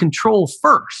that you control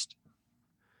first.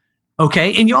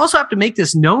 Okay. And you also have to make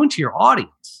this known to your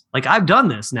audience. Like, I've done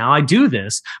this now, I do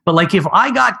this, but like, if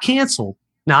I got canceled,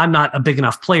 now I'm not a big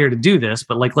enough player to do this,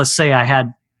 but like, let's say I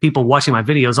had people watching my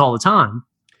videos all the time.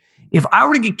 If I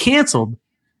were to get canceled,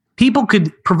 people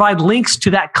could provide links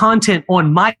to that content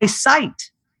on my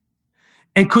site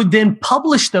and could then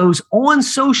publish those on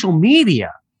social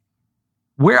media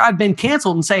where I've been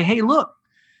canceled and say, hey, look,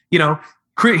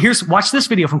 watch this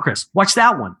video from Chris, watch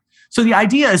that one. So the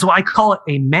idea is what I call it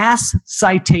a mass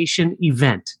citation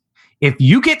event. If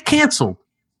you get canceled,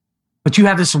 but you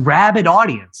have this rabid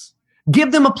audience,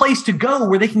 give them a place to go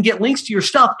where they can get links to your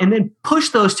stuff and then push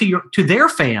those to their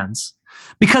fans,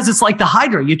 because it's like the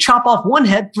Hydra. You chop off one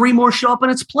head, 3 more show up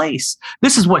in its place.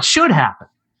 This is what should happen.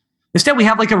 Instead, we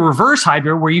have like a reverse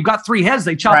Hydra where you've got 3 heads.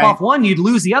 They chop off one, you'd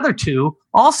lose the other 2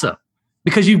 also,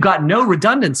 because you've got no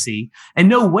redundancy and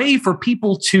no way for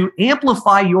people to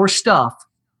amplify your stuff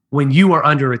when you are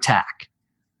under attack.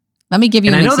 Let me give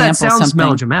you an example. I know that sounds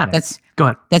melodramatic. Go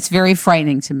ahead. That's very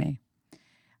frightening to me.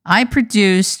 I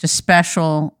produced a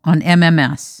special on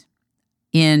MMS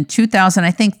in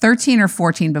 2013 or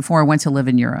 14 before I went to live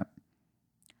in Europe.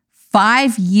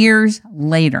 5 years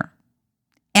later.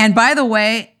 And by the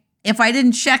way, if I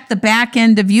didn't check the back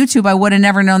end of YouTube, I would have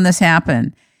never known this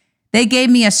happened. They gave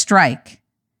me a strike.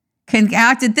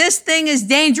 Concocted, this thing is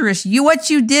dangerous. What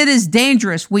you did is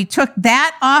dangerous. We took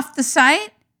that off the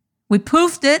site. We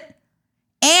poofed it.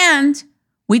 And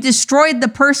we destroyed the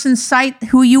person's site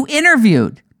who you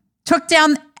interviewed. Took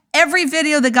down every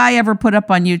video the guy ever put up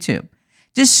on YouTube.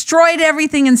 Destroyed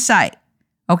everything in sight.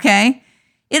 Okay?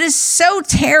 It is so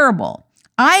terrible.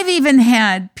 I've even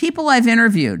had people I've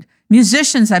interviewed,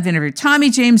 musicians I've interviewed, Tommy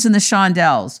James and the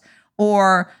Shondells,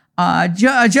 or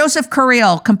Joseph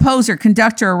Curiel, composer,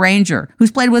 conductor, arranger,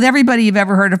 who's played with everybody you've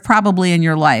ever heard of probably in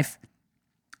your life.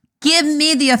 Give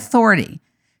me the authority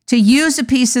to use a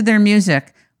piece of their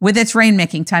music with its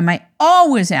rainmaking time. I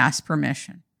always ask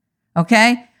permission.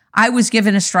 Okay? I was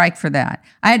given a strike for that.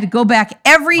 I had to go back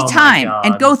every time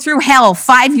and go through hell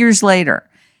 5 years later.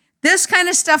 This kind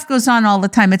of stuff goes on all the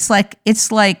time. It's like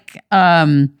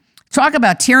talk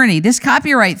about tyranny. This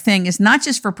copyright thing is not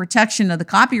just for protection of the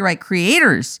copyright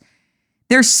creators.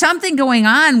 There's something going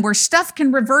on where stuff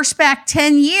can reverse back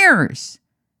 10 years.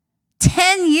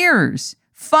 10 years.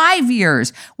 5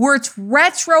 years, where it's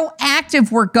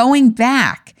retroactive, we're going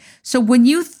back. So when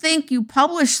you think you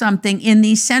publish something in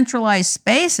these centralized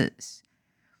spaces,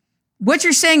 what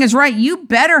you're saying is right. You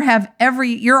better have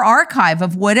your archive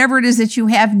of whatever it is that you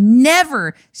have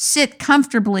never sit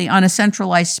comfortably on a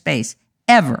centralized space,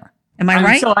 ever. Am I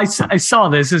right? So I saw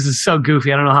this. This is so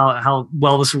goofy. I don't know how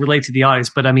well this will relate to the audience,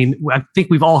 but I mean, I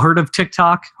think we've all heard of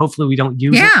TikTok. Hopefully we don't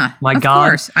use it. Yeah, of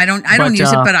course. I don't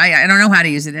use it, but I don't know how to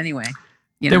use it anyway.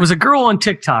 There was a girl on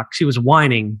TikTok. She was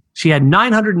whining. She had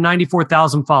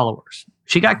 994,000 followers.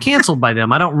 She got canceled by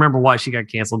them. I don't remember why she got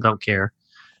canceled. Don't care.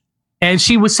 And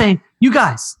she was saying, you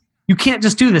guys, you can't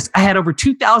just do this. I had over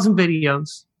 2,000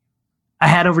 videos. I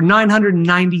had over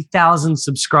 990,000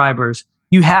 subscribers.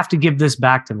 You have to give this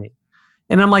back to me.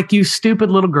 And I'm like, you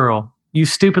stupid little girl. You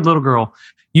stupid little girl.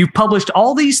 You published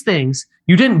all these things.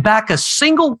 You didn't back a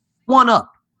single one up.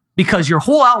 Because your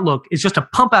whole outlook is just to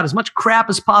pump out as much crap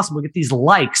as possible, get these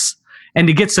likes, and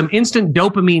to get some instant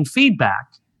dopamine feedback.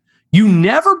 You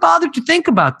never bothered to think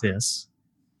about this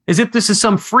as if this is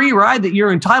some free ride that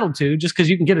you're entitled to just because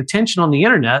you can get attention on the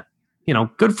internet.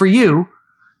 Good for you.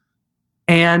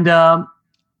 And, I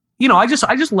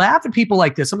just laugh at people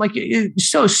like this. I'm like, it's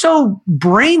so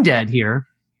brain dead here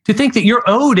to think that you're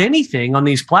owed anything on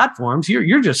these platforms.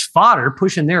 You're just fodder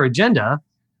pushing their agenda.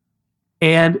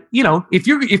 And,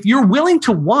 if you're willing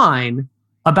to whine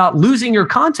about losing your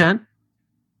content,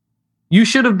 you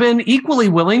should have been equally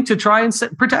willing to try and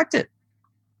protect it.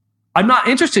 I'm not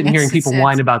interested in hearing people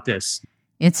whine about this.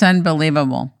 It's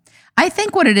unbelievable. I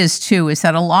think what it is, too, is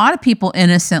that a lot of people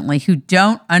innocently who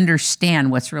don't understand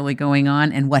what's really going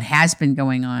on and what has been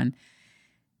going on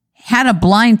had a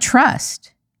blind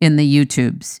trust in the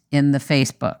YouTubes, in the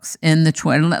Facebooks, in the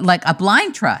Twitter, like a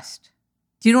blind trust.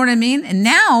 Do you know what I mean? And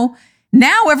now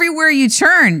everywhere you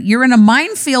turn, you're in a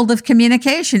minefield of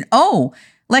communication. Oh,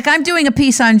 like I'm doing a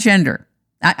piece on gender.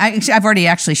 I've already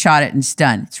actually shot it and it's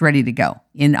done. It's ready to go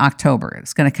in October.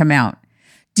 It's going to come out.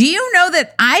 Do you know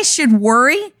that I should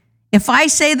worry If I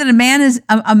say that a man is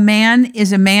a man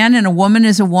is a man and a woman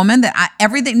is a woman, that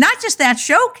everything, not just that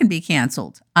show, can be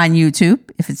canceled on YouTube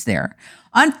if it's there,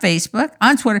 on Facebook,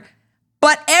 on Twitter,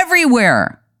 but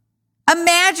everywhere.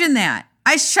 Imagine that.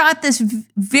 I shot this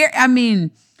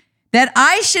that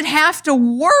I should have to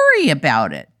worry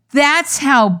about it. That's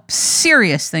how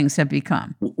serious things have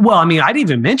become. Well, I mean, I'd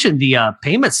even mention the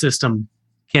payment system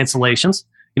cancellations.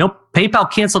 You know,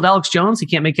 PayPal canceled Alex Jones. He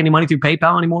can't make any money through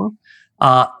PayPal anymore.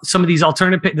 Some of these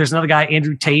alternative, there's another guy,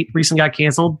 Andrew Tate, recently got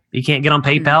canceled. He can't get on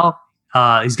PayPal.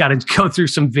 He's got to go through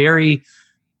some very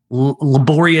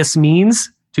laborious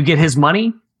means to get his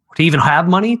money, to even have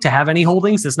money, to have any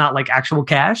holdings. It's not like actual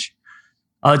cash.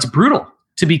 It's brutal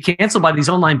to be canceled by these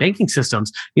online banking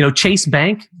systems. You know, Chase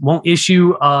Bank won't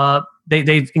issue,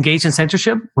 they've engaged in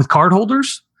censorship with card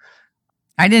holders.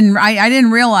 I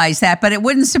didn't realize that, but it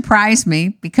wouldn't surprise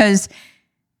me because,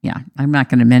 yeah, I'm not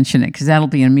going to mention it because that'll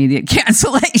be immediate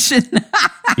cancellation.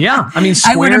 Yeah, I mean,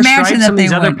 Square, I would imagine Stripe, that some of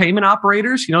these they other would. payment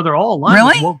operators, you know, they're all aligned.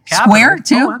 Really? With Woke Capital. Square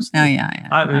too? Absolutely. Oh, yeah.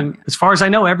 I mean, as far as I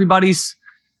know, everybody's.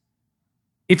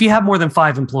 If you have more than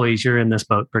 5 employees, you're in this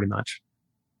boat pretty much.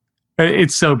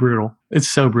 It's so brutal. It's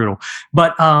so brutal.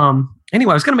 But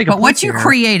anyway, I was going to make a point what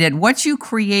you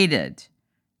created.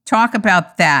 Talk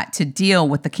about that to deal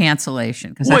with the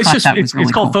cancellation. Because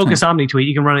it's called Focus OmniTweet.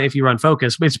 You can run it if you run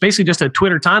Focus. But it's basically just a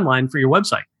Twitter timeline for your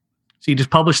website. So you just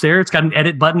publish there. It's got an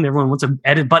edit button. Everyone wants an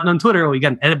edit button on Twitter. Well, you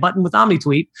got an edit button with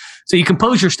OmniTweet. So you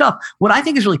compose your stuff. What I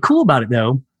think is really cool about it,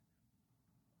 though,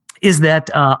 is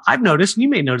that I've noticed, and you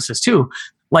may notice this too,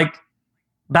 like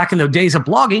back in the days of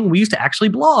blogging, we used to actually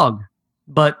blog.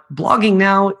 But blogging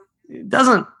now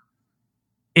doesn't.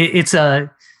 It's sort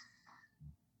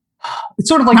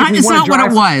of like it's not what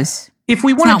it was. If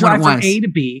we want to drive from A to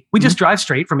B, we just drive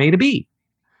straight from A to B.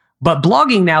 But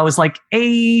blogging now is like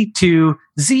A to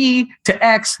Z to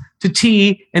X to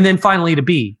T, and then finally to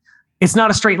B. It's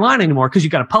not a straight line anymore because you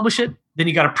got to publish it, then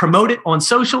you got to promote it on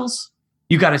socials.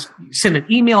 You got to send an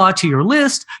email out to your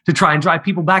list to try and drive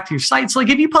people back to your site. So like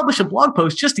if you publish a blog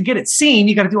post just to get it seen,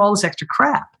 you got to do all this extra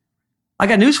crap. I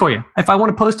got news for you. If I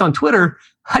want to post on Twitter,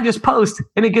 I just post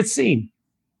and it gets seen.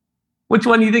 Which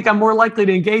one do you think I'm more likely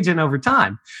to engage in over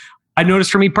time? I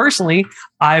noticed for me personally,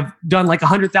 I've done like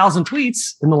 100,000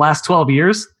 tweets in the last 12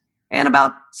 years and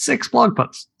about 6 blog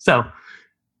posts. So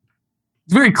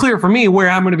it's very clear for me where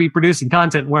I'm going to be producing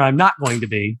content and where I'm not going to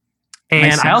be.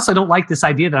 And I also don't like this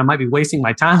idea that I might be wasting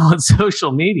my time on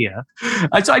social media.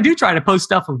 So I do try to post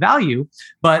stuff of value.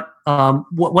 But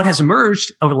what has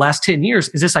emerged over the last 10 years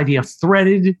is this idea of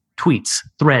threaded tweets,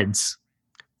 threads.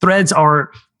 Threads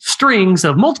are strings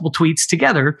of multiple tweets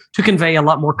together to convey a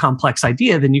lot more complex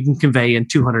idea than you can convey in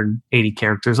 280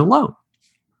 characters alone.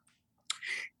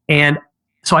 And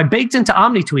so I baked into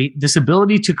OmniTweet this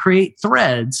ability to create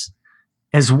threads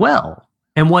as well.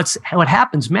 And what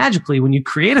happens magically when you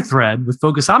create a thread with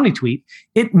Focus OmniTweet,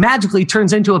 it magically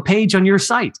turns into a page on your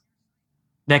site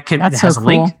that has a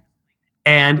link,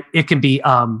 and it can be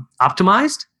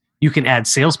optimized. You can add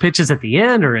sales pitches at the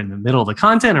end or in the middle of the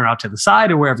content or out to the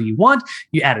side or wherever you want.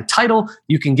 You add a title.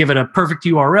 You can give it a perfect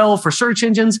URL for search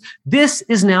engines. This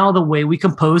is now the way we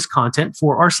compose content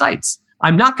for our sites.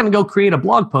 I'm not going to go create a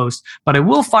blog post, but I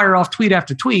will fire off tweet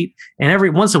after tweet. And every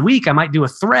once a week, I might do a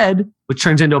thread, which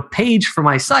turns into a page for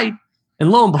my site. And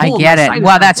lo and behold, I get it.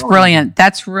 Wow, that's brilliant.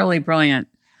 That's really brilliant.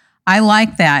 I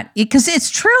like that because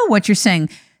it's true what you're saying.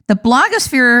 The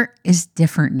blogosphere is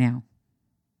different now.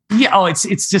 Yeah. Oh,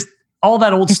 it's just all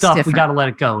that old stuff. Different. We got to let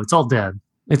it go. It's all dead.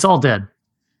 It's all dead.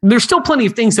 There's still plenty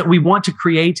of things that we want to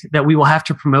create that we will have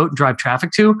to promote and drive traffic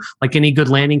to, like any good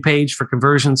landing page for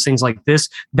conversions, things like this.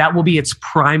 That will be its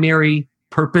primary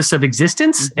purpose of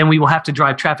existence, and we will have to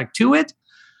drive traffic to it.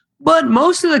 But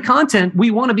most of the content, we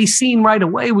want to be seen right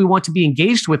away. We want to be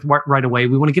engaged with right away.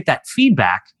 We want to get that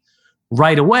feedback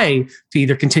right away to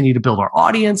either continue to build our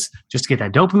audience, just to get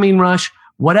that dopamine rush,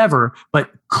 whatever. But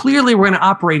clearly, we're going to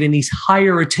operate in these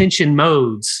higher attention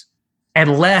modes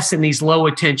and less in these low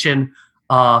attention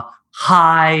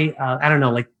high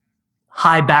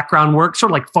background work,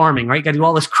 sort of like farming, right? You got to do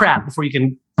all this crap before you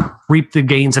can reap the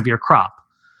gains of your crop.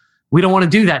 We don't want to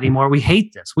do that anymore. We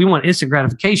hate this. We want instant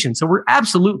gratification. So we're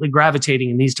absolutely gravitating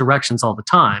in these directions all the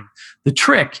time. The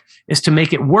trick is to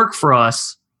make it work for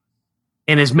us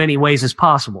in as many ways as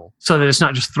possible so that it's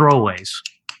not just throwaways.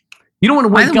 You don't want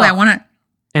to wake up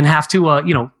and have to,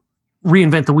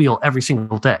 reinvent the wheel every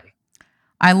single day.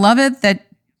 I love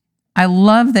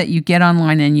that you get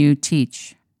online and you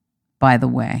teach, by the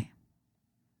way,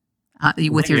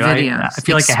 with your videos. I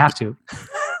feel like I have to.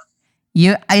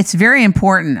 It's very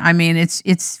important. I mean,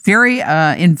 it's very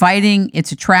inviting.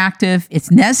 It's attractive. It's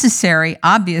necessary,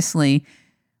 obviously.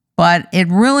 But it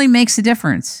really makes a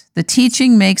difference. The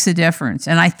teaching makes a difference.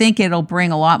 And I think it'll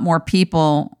bring a lot more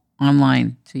people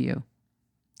online to you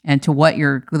and to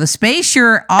the space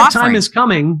you're offering. Time is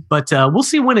coming, but we'll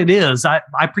see when it is. I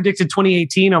predicted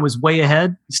 2018. I was way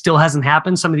ahead. Still hasn't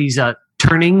happened. Some of these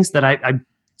turnings that I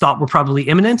thought were probably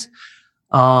imminent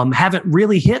haven't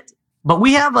really hit. But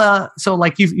we have so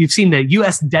like you've seen the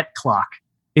U.S. debt clock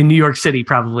in New York City,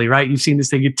 probably, right? You've seen this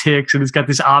thing, it ticks, and it's got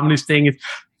this ominous thing. It's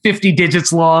 50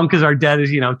 digits long because our debt is,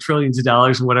 trillions of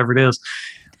dollars and whatever it is.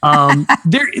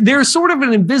 There's sort of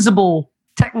an invisible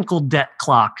technical debt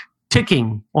clock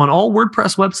ticking on all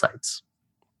WordPress websites.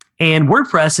 And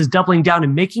WordPress is doubling down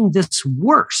and making this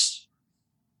worse,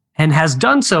 and has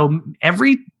done so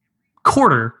every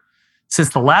quarter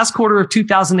since the last quarter of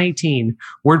 2018.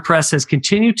 WordPress has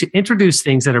continued to introduce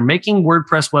things that are making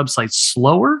WordPress websites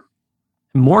slower,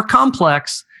 more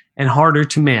complex, and harder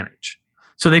to manage.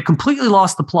 So they completely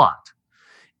lost the plot.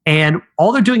 And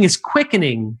all they're doing is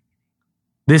quickening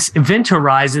this event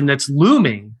horizon that's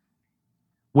looming,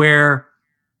 where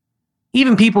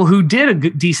even people who did a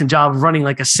decent job of running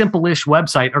like a simple-ish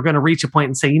website are going to reach a point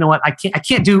and say, you know what, I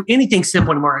can't do anything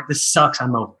simple anymore. This sucks.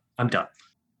 I'm over. I'm done.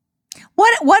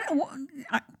 What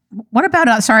about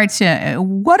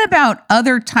what about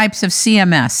other types of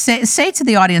CMS? Say to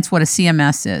the audience what a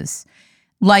CMS is.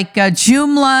 Like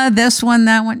Joomla, this one,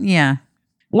 that one. Yeah.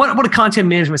 What a content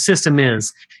management system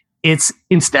is, it's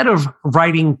instead of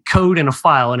writing code in a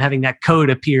file and having that code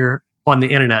appear on the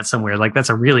internet somewhere, like that's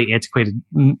a really antiquated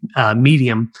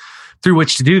medium through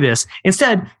which to do this.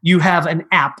 Instead, you have an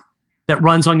app that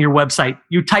runs on your website.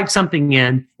 You type something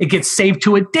in, it gets saved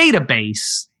to a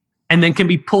database, and then can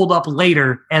be pulled up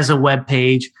later as a web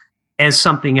page, as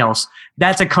something else.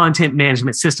 That's a content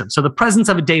management system. So the presence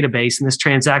of a database in this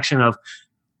transaction of,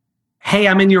 hey,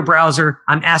 I'm in your browser,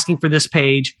 I'm asking for this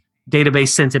page, database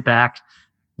sent it back.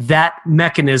 That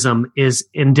mechanism is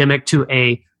endemic to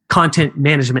a content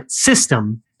management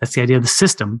system. That's the idea of the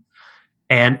system.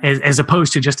 And as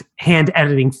opposed to just hand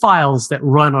editing files that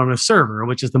run on a server,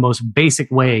 which is the most basic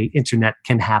way internet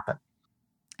can happen.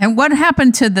 And what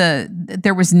happened to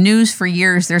there was news for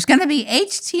years, there's going to be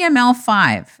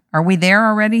HTML5. Are we there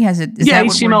already?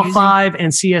 HTML5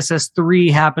 and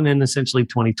CSS3 happened in essentially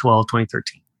 2012,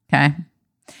 2013. Okay.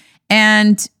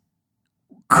 And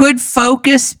could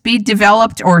Focus be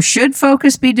developed, or should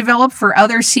Focus be developed for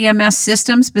other CMS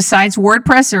systems besides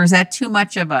WordPress, or is that too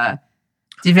much of a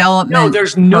development? No,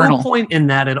 there's no point in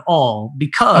that at all,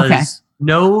 because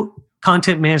no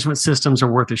content management systems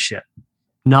are worth a shit.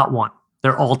 Not one.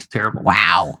 They're all terrible.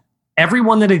 Wow.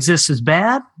 Everyone that exists is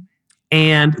bad.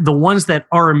 And the ones that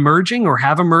are emerging or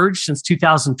have emerged since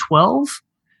 2012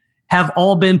 have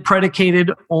all been predicated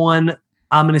on,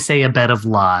 I'm going to say, a bed of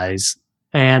lies.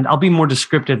 And I'll be more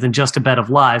descriptive than just a bed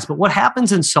of lies. But what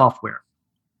happens in software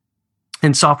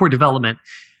development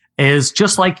is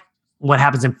just like what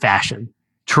happens in fashion.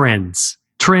 Trends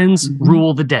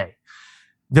rule the day.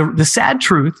 The sad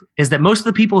truth is that most of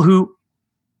the people who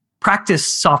practice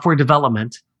software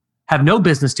development have no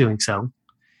business doing so,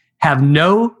 have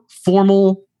no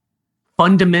formal,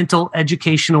 fundamental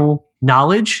educational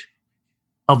knowledge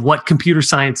of what computer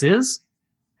science is,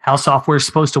 how software is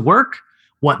supposed to work,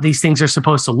 what these things are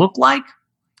supposed to look like.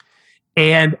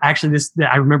 And actually,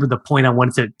 I remember the point I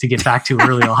wanted to get back to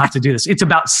earlier. I'll have to do this. It's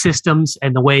about systems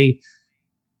and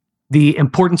the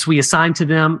importance we assign to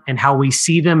them and how we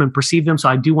see them and perceive them. So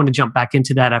I do want to jump back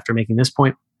into that after making this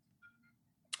point.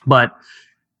 But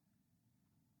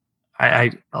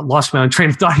I lost my own train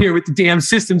of thought here with the damn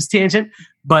systems tangent.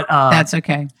 But that's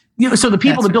okay. So the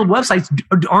people that build websites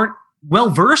aren't well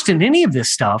versed in any of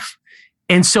this stuff,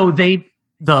 and so the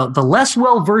less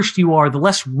well versed you are, the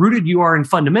less rooted you are in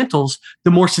fundamentals,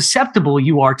 the more susceptible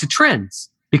you are to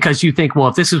trends, because you think, well,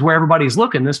 if this is where everybody's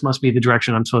looking, this must be the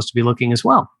direction I'm supposed to be looking as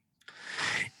well.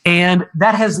 And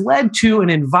that has led to an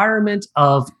environment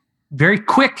of very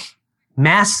quick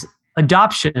mass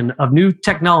adoption of new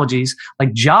technologies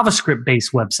like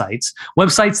JavaScript-based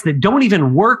websites that don't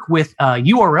even work with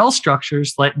URL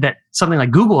structures that something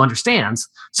like Google understands.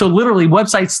 So literally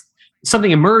websites,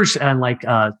 something emerged in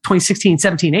 2016,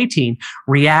 17, 18,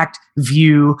 React,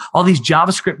 Vue, all these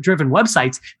JavaScript-driven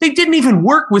websites, they didn't even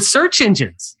work with search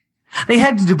engines. They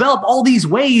had to develop all these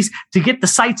ways to get the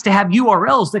sites to have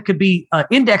URLs that could be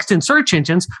indexed in search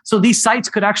engines, so these sites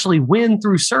could actually win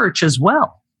through search as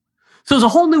well. So there's a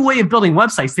whole new way of building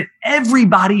websites that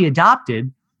everybody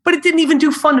adopted, but it didn't even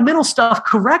do fundamental stuff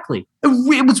correctly.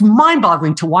 It was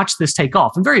mind-boggling to watch this take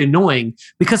off, and very annoying,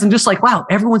 because I'm just like, wow,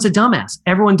 everyone's a dumbass.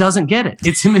 Everyone doesn't get it.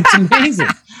 It's amazing.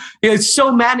 It's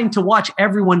so maddening to watch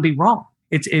everyone be wrong.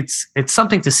 It's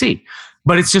something to see,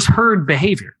 but it's just herd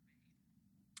behavior.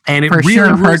 And it For really sure,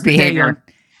 rules herd the day behavior. on-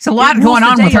 It's a lot it rules going the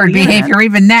on day with on herd the internet. behavior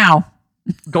even now.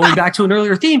 Going back to an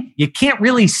earlier theme, you can't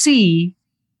really see,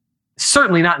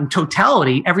 certainly not in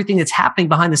totality, everything that's happening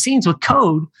behind the scenes with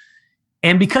code.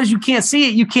 And because you can't see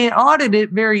it, you can't audit it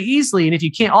very easily. And if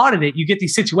you can't audit it, you get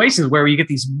these situations where you get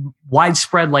these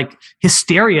widespread like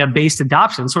hysteria-based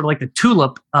adoption, sort of like the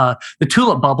tulip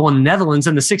bubble in the Netherlands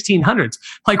in the 1600s.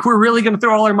 Like, we're really going to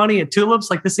throw all our money at tulips?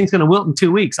 Like, this thing's going to wilt in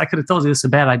 2 weeks. I could have told you this is a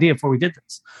bad idea before we did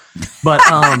this. But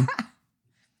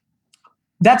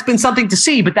that's been something to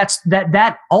see. But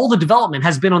that all the development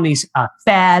has been on these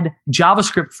fad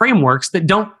JavaScript frameworks that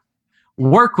don't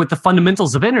work with the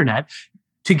fundamentals of internet.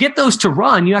 To get those to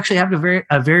run, you actually have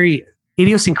a very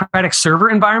idiosyncratic server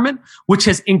environment, which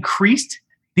has increased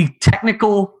the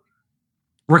technical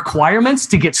requirements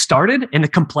to get started and the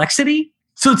complexity.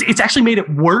 So it's actually made it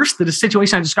worse. That the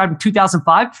situation I described in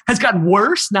 2005 has gotten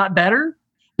worse, not better,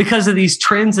 because of these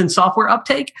trends in software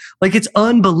uptake. Like, it's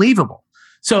unbelievable.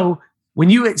 So when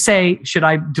you say, should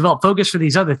I develop Focus for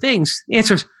these other things? The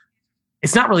answer is,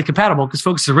 it's not really compatible because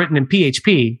Focus is written in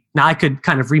PHP. Now I could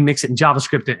kind of remix it in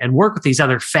JavaScript and work with these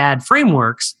other fad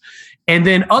frameworks. And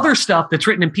then other stuff that's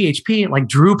written in PHP, like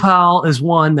Drupal is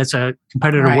one that's a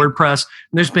competitor to WordPress.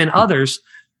 And there's been others.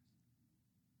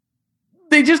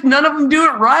 None of them do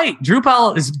it right.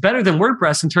 Drupal is better than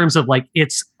WordPress in terms of like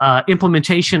its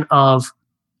implementation of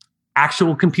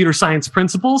actual computer science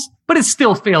principles, but it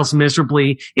still fails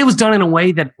miserably. It was done in a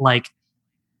way that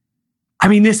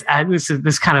this is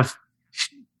this kind of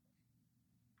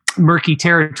murky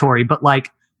territory, but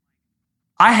like,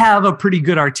 I have a pretty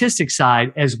good artistic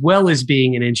side as well as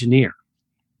being an engineer.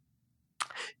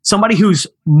 Somebody who's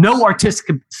no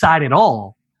artistic side at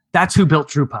all, that's who built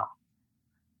Drupal.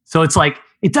 So it's like,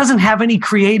 it doesn't have any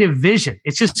creative vision.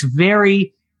 It's just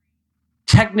very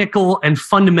technical and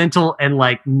fundamental and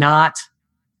like it's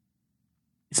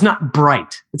not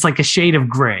bright. It's like a shade of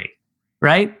gray,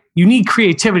 right? You need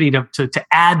creativity to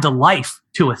add the life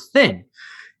to a thing.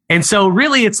 And so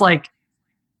really it's like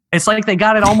they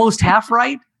got it almost half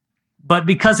right, but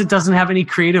because it doesn't have any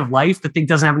creative life, the thing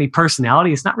doesn't have any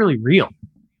personality, it's not really real.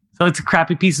 So it's a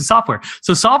crappy piece of software.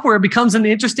 So software becomes an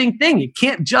interesting thing. It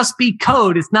can't just be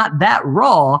code. It's not that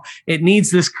raw. It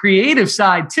needs this creative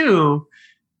side too.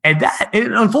 And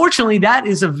unfortunately, that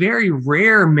is a very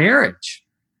rare marriage,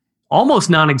 almost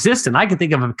non-existent. I can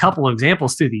think of a couple of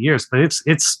examples through the years, but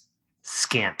it's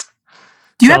scant.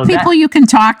 Do you have people you can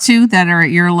talk to that are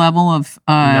at your level of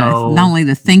not only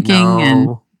the thinking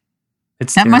and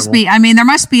it's that terrible. must be, there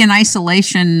must be an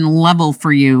isolation level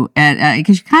for you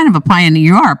because you're kind of a pioneer.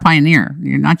 You are a pioneer.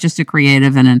 You're not just a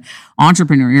creative and an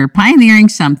entrepreneur. You're pioneering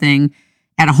something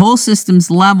at a whole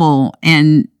systems level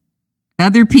and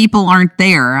other people aren't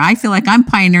there. I feel like I'm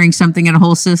pioneering something at a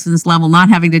whole systems level, not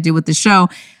having to do with the show.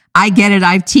 I get it.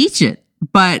 I teach it,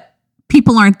 but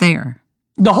people aren't there.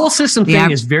 The whole system thing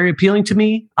is very appealing to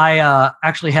me. I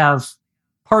actually have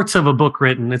parts of a book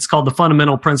written. It's called The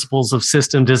Fundamental Principles of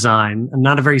System Design. And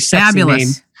not a very sexy name.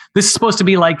 This is supposed to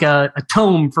be like a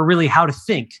tome for really how to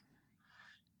think.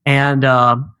 And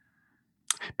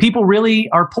people really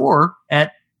are poor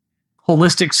at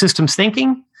holistic systems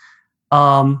thinking.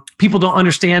 People don't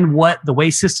understand the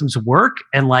way systems work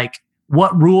and like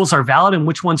what rules are valid and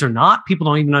which ones are not. People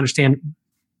don't even understand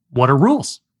what are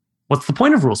rules. What's the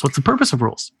point of rules? What's the purpose of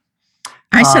rules?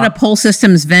 I set up whole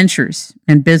systems ventures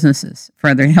and businesses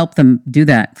help them do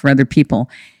that for other people.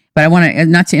 But I want to,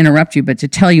 not to interrupt you, but to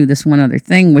tell you this one other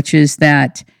thing, which is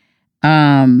that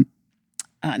now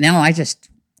I just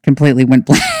completely went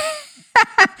blank.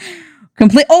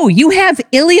 You have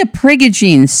Ilya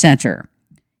Prigogine Center.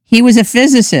 He was a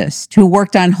physicist who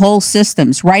worked on whole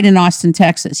systems right in Austin,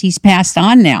 Texas. He's passed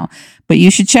on now, but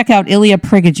you should check out Ilya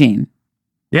Prigogine.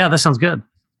 Yeah, that sounds good.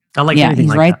 I like anything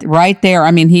he's like that. right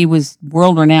there. He was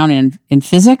world renowned in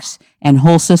physics and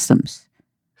whole systems.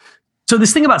 So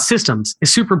this thing about systems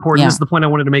is super important. Yeah. This is the point I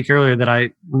wanted to make earlier that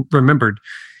I remembered.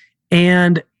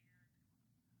 And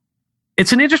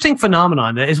it's an interesting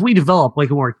phenomenon that as we develop, like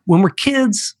when we're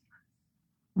kids,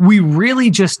 we really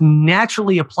just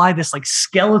naturally apply this like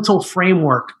skeletal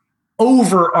framework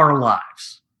over our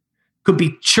lives. Could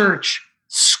be church,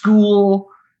 school,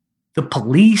 the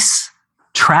police,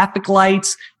 traffic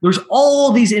lights. There's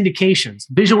all these indications,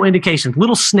 visual indications,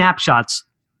 little snapshots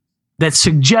that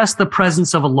suggest the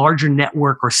presence of a larger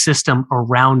network or system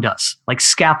around us, like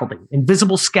scaffolding,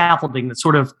 invisible scaffolding that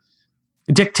sort of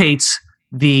dictates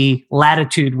the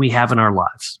latitude we have in our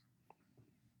lives.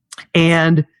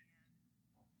 And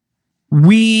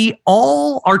we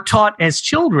all are taught as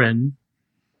children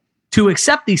to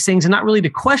accept these things and not really to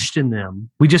question them.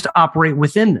 We just operate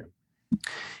within them.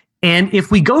 And if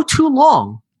we go too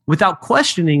long without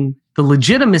questioning the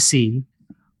legitimacy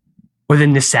or the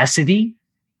necessity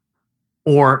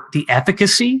or the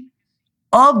efficacy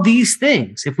of these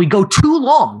things. If we go too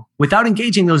long without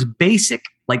engaging those basic,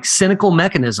 like cynical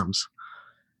mechanisms,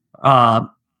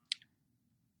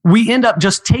 we end up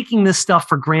just taking this stuff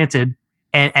for granted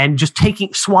and just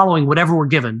swallowing whatever we're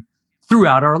given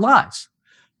throughout our lives.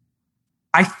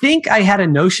 I think I had a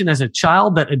notion as a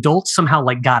child that adults somehow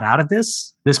like got out of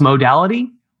this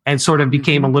modality and sort of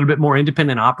became a little bit more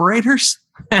independent operators.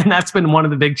 And that's been one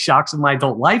of the big shocks of my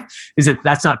adult life, is that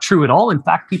that's not true at all. In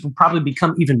fact, people probably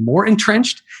become even more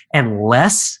entrenched and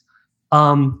less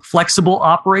flexible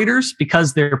operators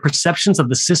because their perceptions of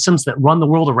the systems that run the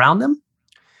world around them.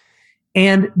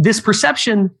 And this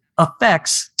perception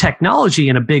affects technology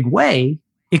in a big way.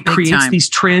 It creates these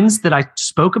trends that I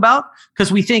spoke about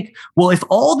because we think, well, if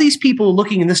all these people are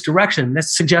looking in this direction, that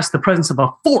suggests the presence of a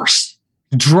force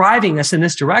driving us in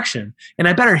this direction. And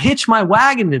I better hitch my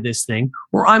wagon to this thing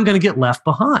or I'm going to get left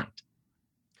behind.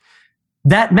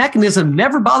 That mechanism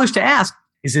never bothers to ask,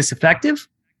 is this effective?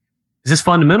 Is this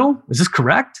fundamental? Is this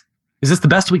correct? Is this the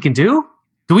best we can do?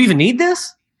 Do we even need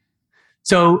this?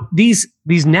 So these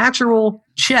natural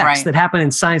checks that happen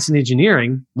in science and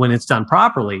engineering when it's done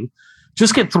properly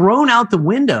just get thrown out the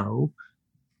window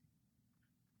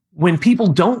when people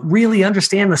don't really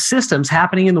understand the systems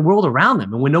happening in the world around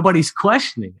them and when nobody's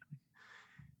questioning them.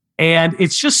 And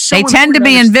it's just so they tend to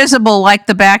be invisible like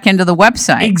the back end of the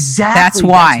website. Exactly. That's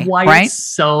why right? It's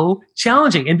so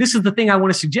challenging. And this is the thing I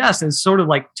want to suggest, and sort of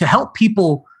like to help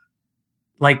people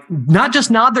like not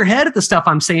just nod their head at the stuff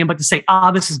I'm saying, but to say,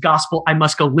 this is gospel. I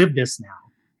must go live this now.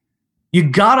 You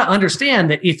got to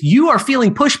understand that if you are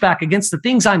feeling pushback against the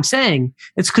things I'm saying,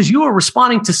 it's because you are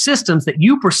responding to systems that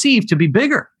you perceive to be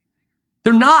bigger.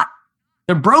 They're not.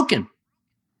 They're broken.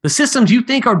 The systems you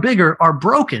think are bigger are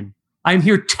broken. I'm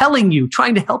here telling you,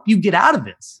 trying to help you get out of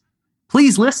this.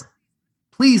 Please listen.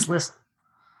 Please listen.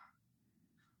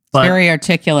 But, very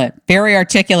articulate. Very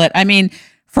articulate. I mean,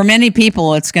 for many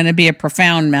people, it's going to be a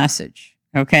profound message,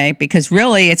 okay? Because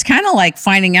really, it's kind of like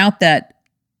finding out that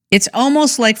it's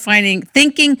almost like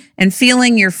thinking and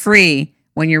feeling you're free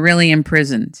when you're really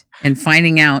imprisoned and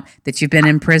finding out that you've been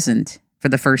imprisoned for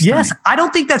the first time. Yes, I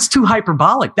don't think that's too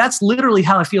hyperbolic. That's literally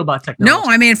how I feel about technology.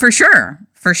 No, I mean, for sure.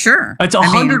 For sure. It's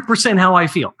 100% how I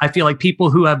feel. I feel like people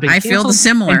who have been canceled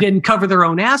similar. And didn't cover their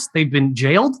own ass, they've been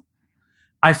jailed.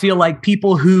 I feel like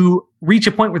people who reach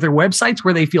a point with their websites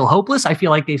where they feel hopeless, I feel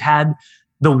like they've had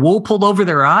the wool pulled over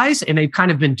their eyes and they've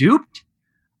kind of been duped.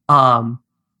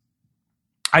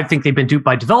 I think they've been duped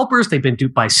by developers. They've been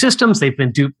duped by systems. They've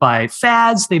been duped by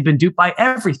fads. They've been duped by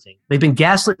everything. They've been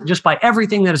gaslit just by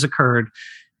everything that has occurred.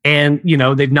 And,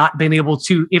 they've not been able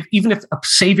to, even if a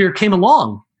savior came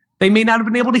along, they may not have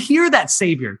been able to hear that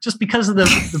savior just because of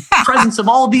the presence of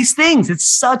all of these things. It's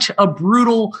such a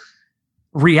brutal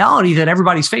reality that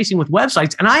everybody's facing with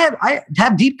websites. And I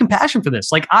have deep compassion for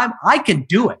this. Like I can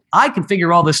do it. I can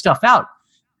figure all this stuff out.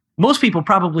 Most people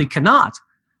probably cannot,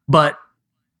 but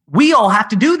we all have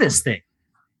to do this thing.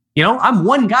 I'm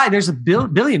one guy. There's a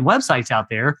billion websites out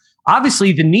there.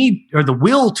 Obviously the need or the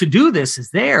will to do this is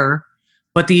there,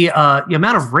 but the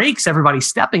amount of rakes everybody's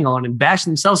stepping on and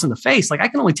bashing themselves in the face, like I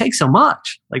can only take so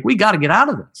much. Like we got to get out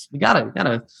of this. We got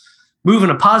to move in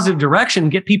a positive direction,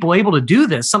 get people able to do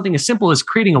this. Something as simple as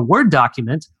creating a Word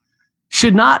document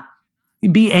should not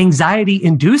be anxiety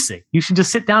inducing. You should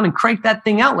just sit down and crank that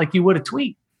thing out like you would a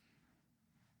tweet.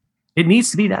 It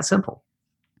needs to be that simple.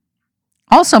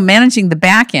 Also managing the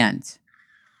back end,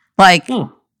 like,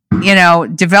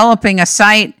 developing a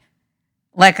site.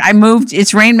 Like I moved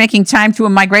It's Rainmaking Time to a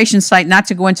migration site, not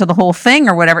to go into the whole thing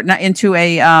or whatever, not into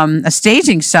a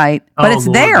staging site, but it's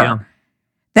Lord, there. Yeah.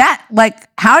 That, like,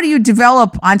 how do you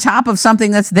develop on top of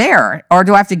something that's there? Or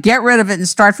do I have to get rid of it and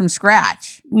start from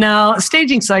scratch? No,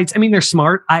 staging sites, they're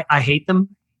smart. I hate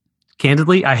them.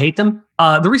 Candidly, I hate them.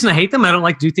 The reason I hate them, I don't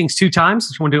like to do things 2 times. I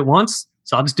just want to do it once.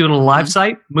 So I'll just do it on a live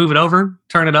site, move it over,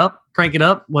 turn it up, crank it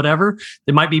up, whatever.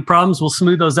 There might be problems. We'll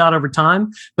smooth those out over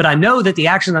time. But I know that the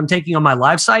actions I'm taking on my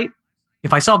live site,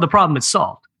 if I solve the problem, it's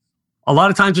solved. A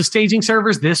lot of times with staging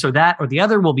servers, this or that or the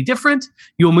other will be different.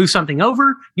 You will move something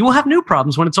over. You will have new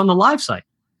problems when it's on the live site.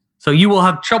 So you will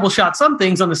have troubleshot some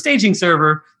things on the staging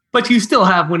server, but you still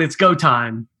have when it's go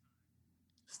time.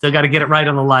 Still got to get it right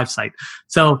on the live site.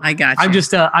 So I got you.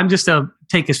 I'm just a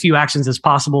take as few actions as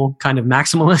possible kind of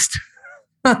maximalist.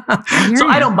 So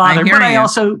I don't bother, but I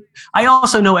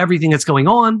also know everything that's going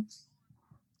on.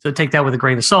 So take that with a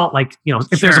grain of salt. Like,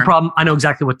 if there's a problem, I know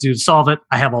exactly what to do to solve it.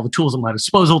 I have all the tools at my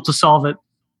disposal to solve it.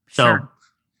 So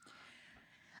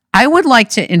I would like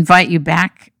to invite you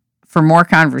back for more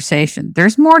conversation.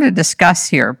 There's more to discuss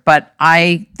here, but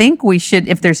I think we should,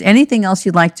 if there's anything else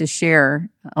you'd like to share,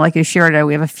 I'd like you to share it.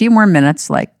 We have a few more minutes,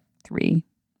 like 3.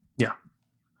 Yeah.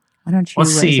 Why don't you,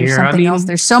 let's see here. Something else?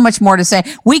 There's so much more to say.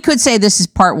 We could say this is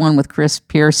part 1 with Chris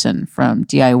Pearson from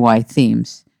DIY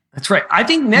Themes. That's right. I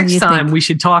think next time we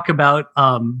should talk about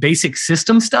basic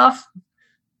system stuff,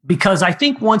 because I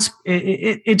think once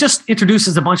it just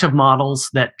introduces a bunch of models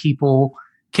that people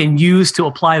can use to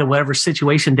apply to whatever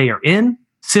situation they are in.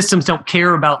 Systems don't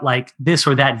care about like this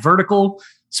or that vertical.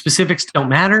 Specifics don't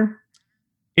matter.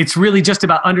 It's really just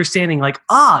about understanding like,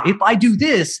 if I do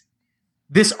this,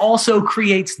 this also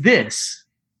creates this.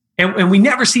 And we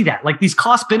never see that. Like these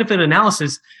cost benefit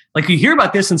analysis, like you hear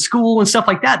about this in school and stuff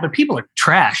like that, but people are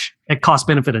trash at cost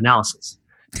benefit analysis.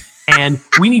 And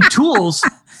we need tools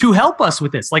to help us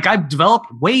with this. Like I've developed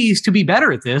ways to be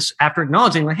better at this after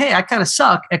acknowledging like, hey, I kind of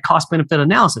suck at cost benefit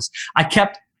analysis. I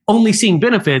kept only seeing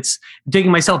benefits,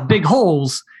 digging myself big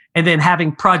holes, and then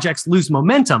having projects lose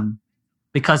momentum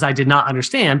because I did not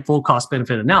understand full cost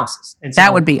benefit analysis. And so,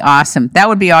 that would be awesome. That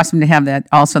would be awesome to have that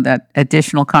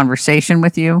additional conversation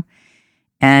with you.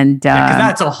 And because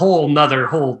that's a whole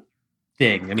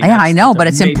thing. I mean, I know, but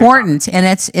it's important, and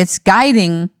it's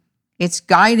guiding. It's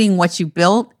guiding what you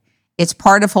built. It's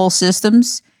part of whole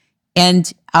systems.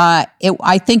 And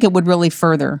I think it would really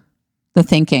further the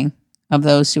thinking of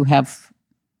those who have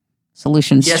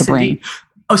solutions to bring. Indeed.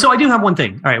 Oh, so I do have one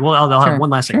thing. All right. Well, I'll have one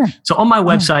last thing. Sure. So on my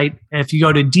website, if you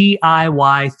go to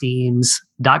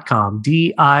DIYthemes.com,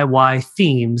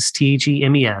 DIYthemes,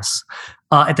 THEMES,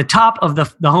 at the top of the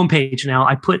homepage now,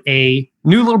 I put a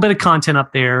new little bit of content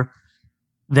up there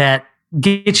that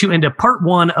gets you into part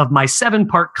 1 of my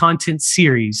 7-part content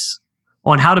series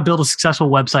on how to build a successful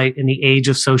website in the age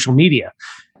of social media.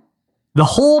 The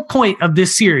whole point of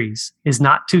this series is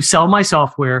not to sell my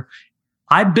software.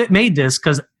 I made this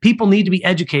because people need to be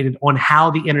educated on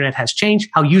how the internet has changed,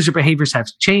 how user behaviors have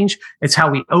changed. It's how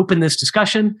we open this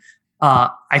discussion.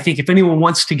 I think if anyone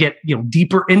wants to get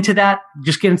deeper into that,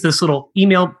 just get into this little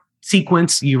email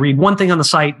sequence. You read one thing on the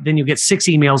site, then you get 6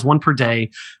 emails, 1 per day,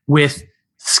 with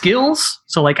skills.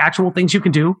 So like actual things you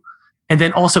can do. And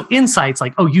then also insights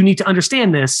like, you need to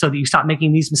understand this so that you stop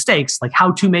making these mistakes, like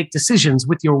how to make decisions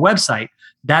with your website.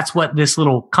 That's what this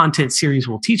little content series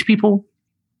will teach people.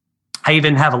 I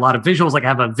even have a lot of visuals, like I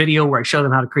have a video where I show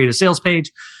them how to create a sales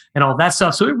page and all that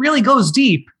stuff. So it really goes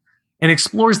deep and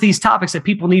explores these topics that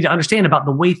people need to understand about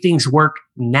the way things work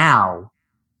now.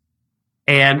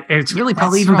 And it's really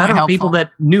probably even better for people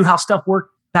that knew how stuff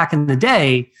worked back in the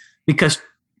day, because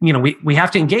we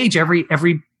have to engage every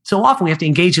so often. We have to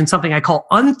engage in something I call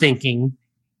unthinking,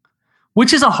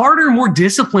 which is a harder, more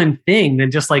disciplined thing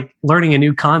than just like learning a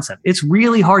new concept. It's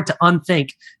really hard to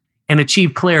unthink and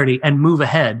achieve clarity and move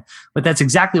ahead. But that's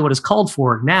exactly what is called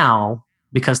for now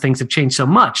because things have changed so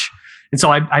much. And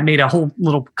so I made a whole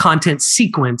little content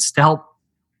sequence to help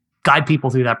guide people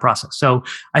through that process. So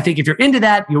I think if you're into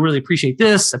that, you'll really appreciate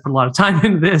this. I put a lot of time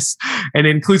into this, and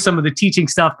it includes some of the teaching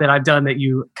stuff that I've done that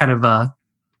you kind of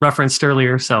referenced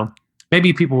earlier. So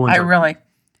maybe people will enjoy.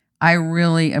 I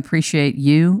really appreciate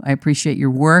you. I appreciate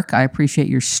your work. I appreciate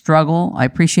your struggle. I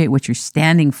appreciate what you're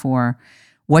standing for,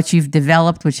 what you've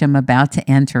developed, which I'm about to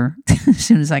enter as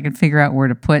soon as I can figure out where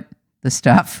to put the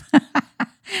stuff.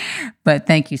 But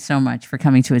thank you so much for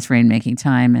coming to It's Rainmaking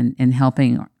Time and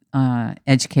helping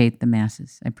educate the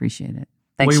masses. I appreciate it.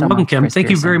 Thanks so much, Kim. Thank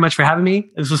you very much for having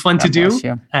me. This was fun to do.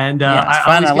 And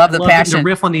I love the passion to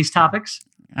riff on these topics.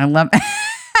 I love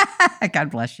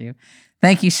God bless you.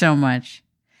 Thank you so much.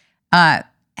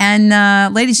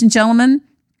 And ladies and gentlemen,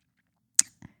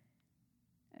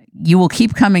 you will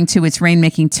keep coming to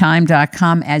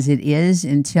itsrainmakingtime.com as it is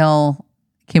until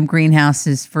Kim Greenhouse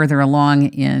is further along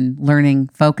in learning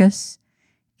Focus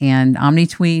and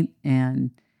OmniTweet, and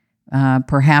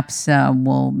perhaps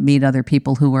we'll meet other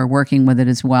people who are working with it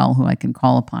as well, who I can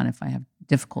call upon if I have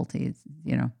difficulties,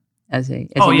 as a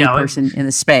new person in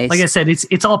the space. Like I said,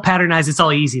 it's all patternized. It's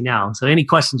all easy now. So any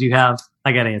questions you have,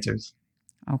 I got answers.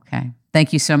 Okay.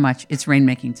 Thank you so much. It's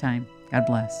Rainmaking Time. God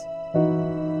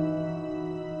bless.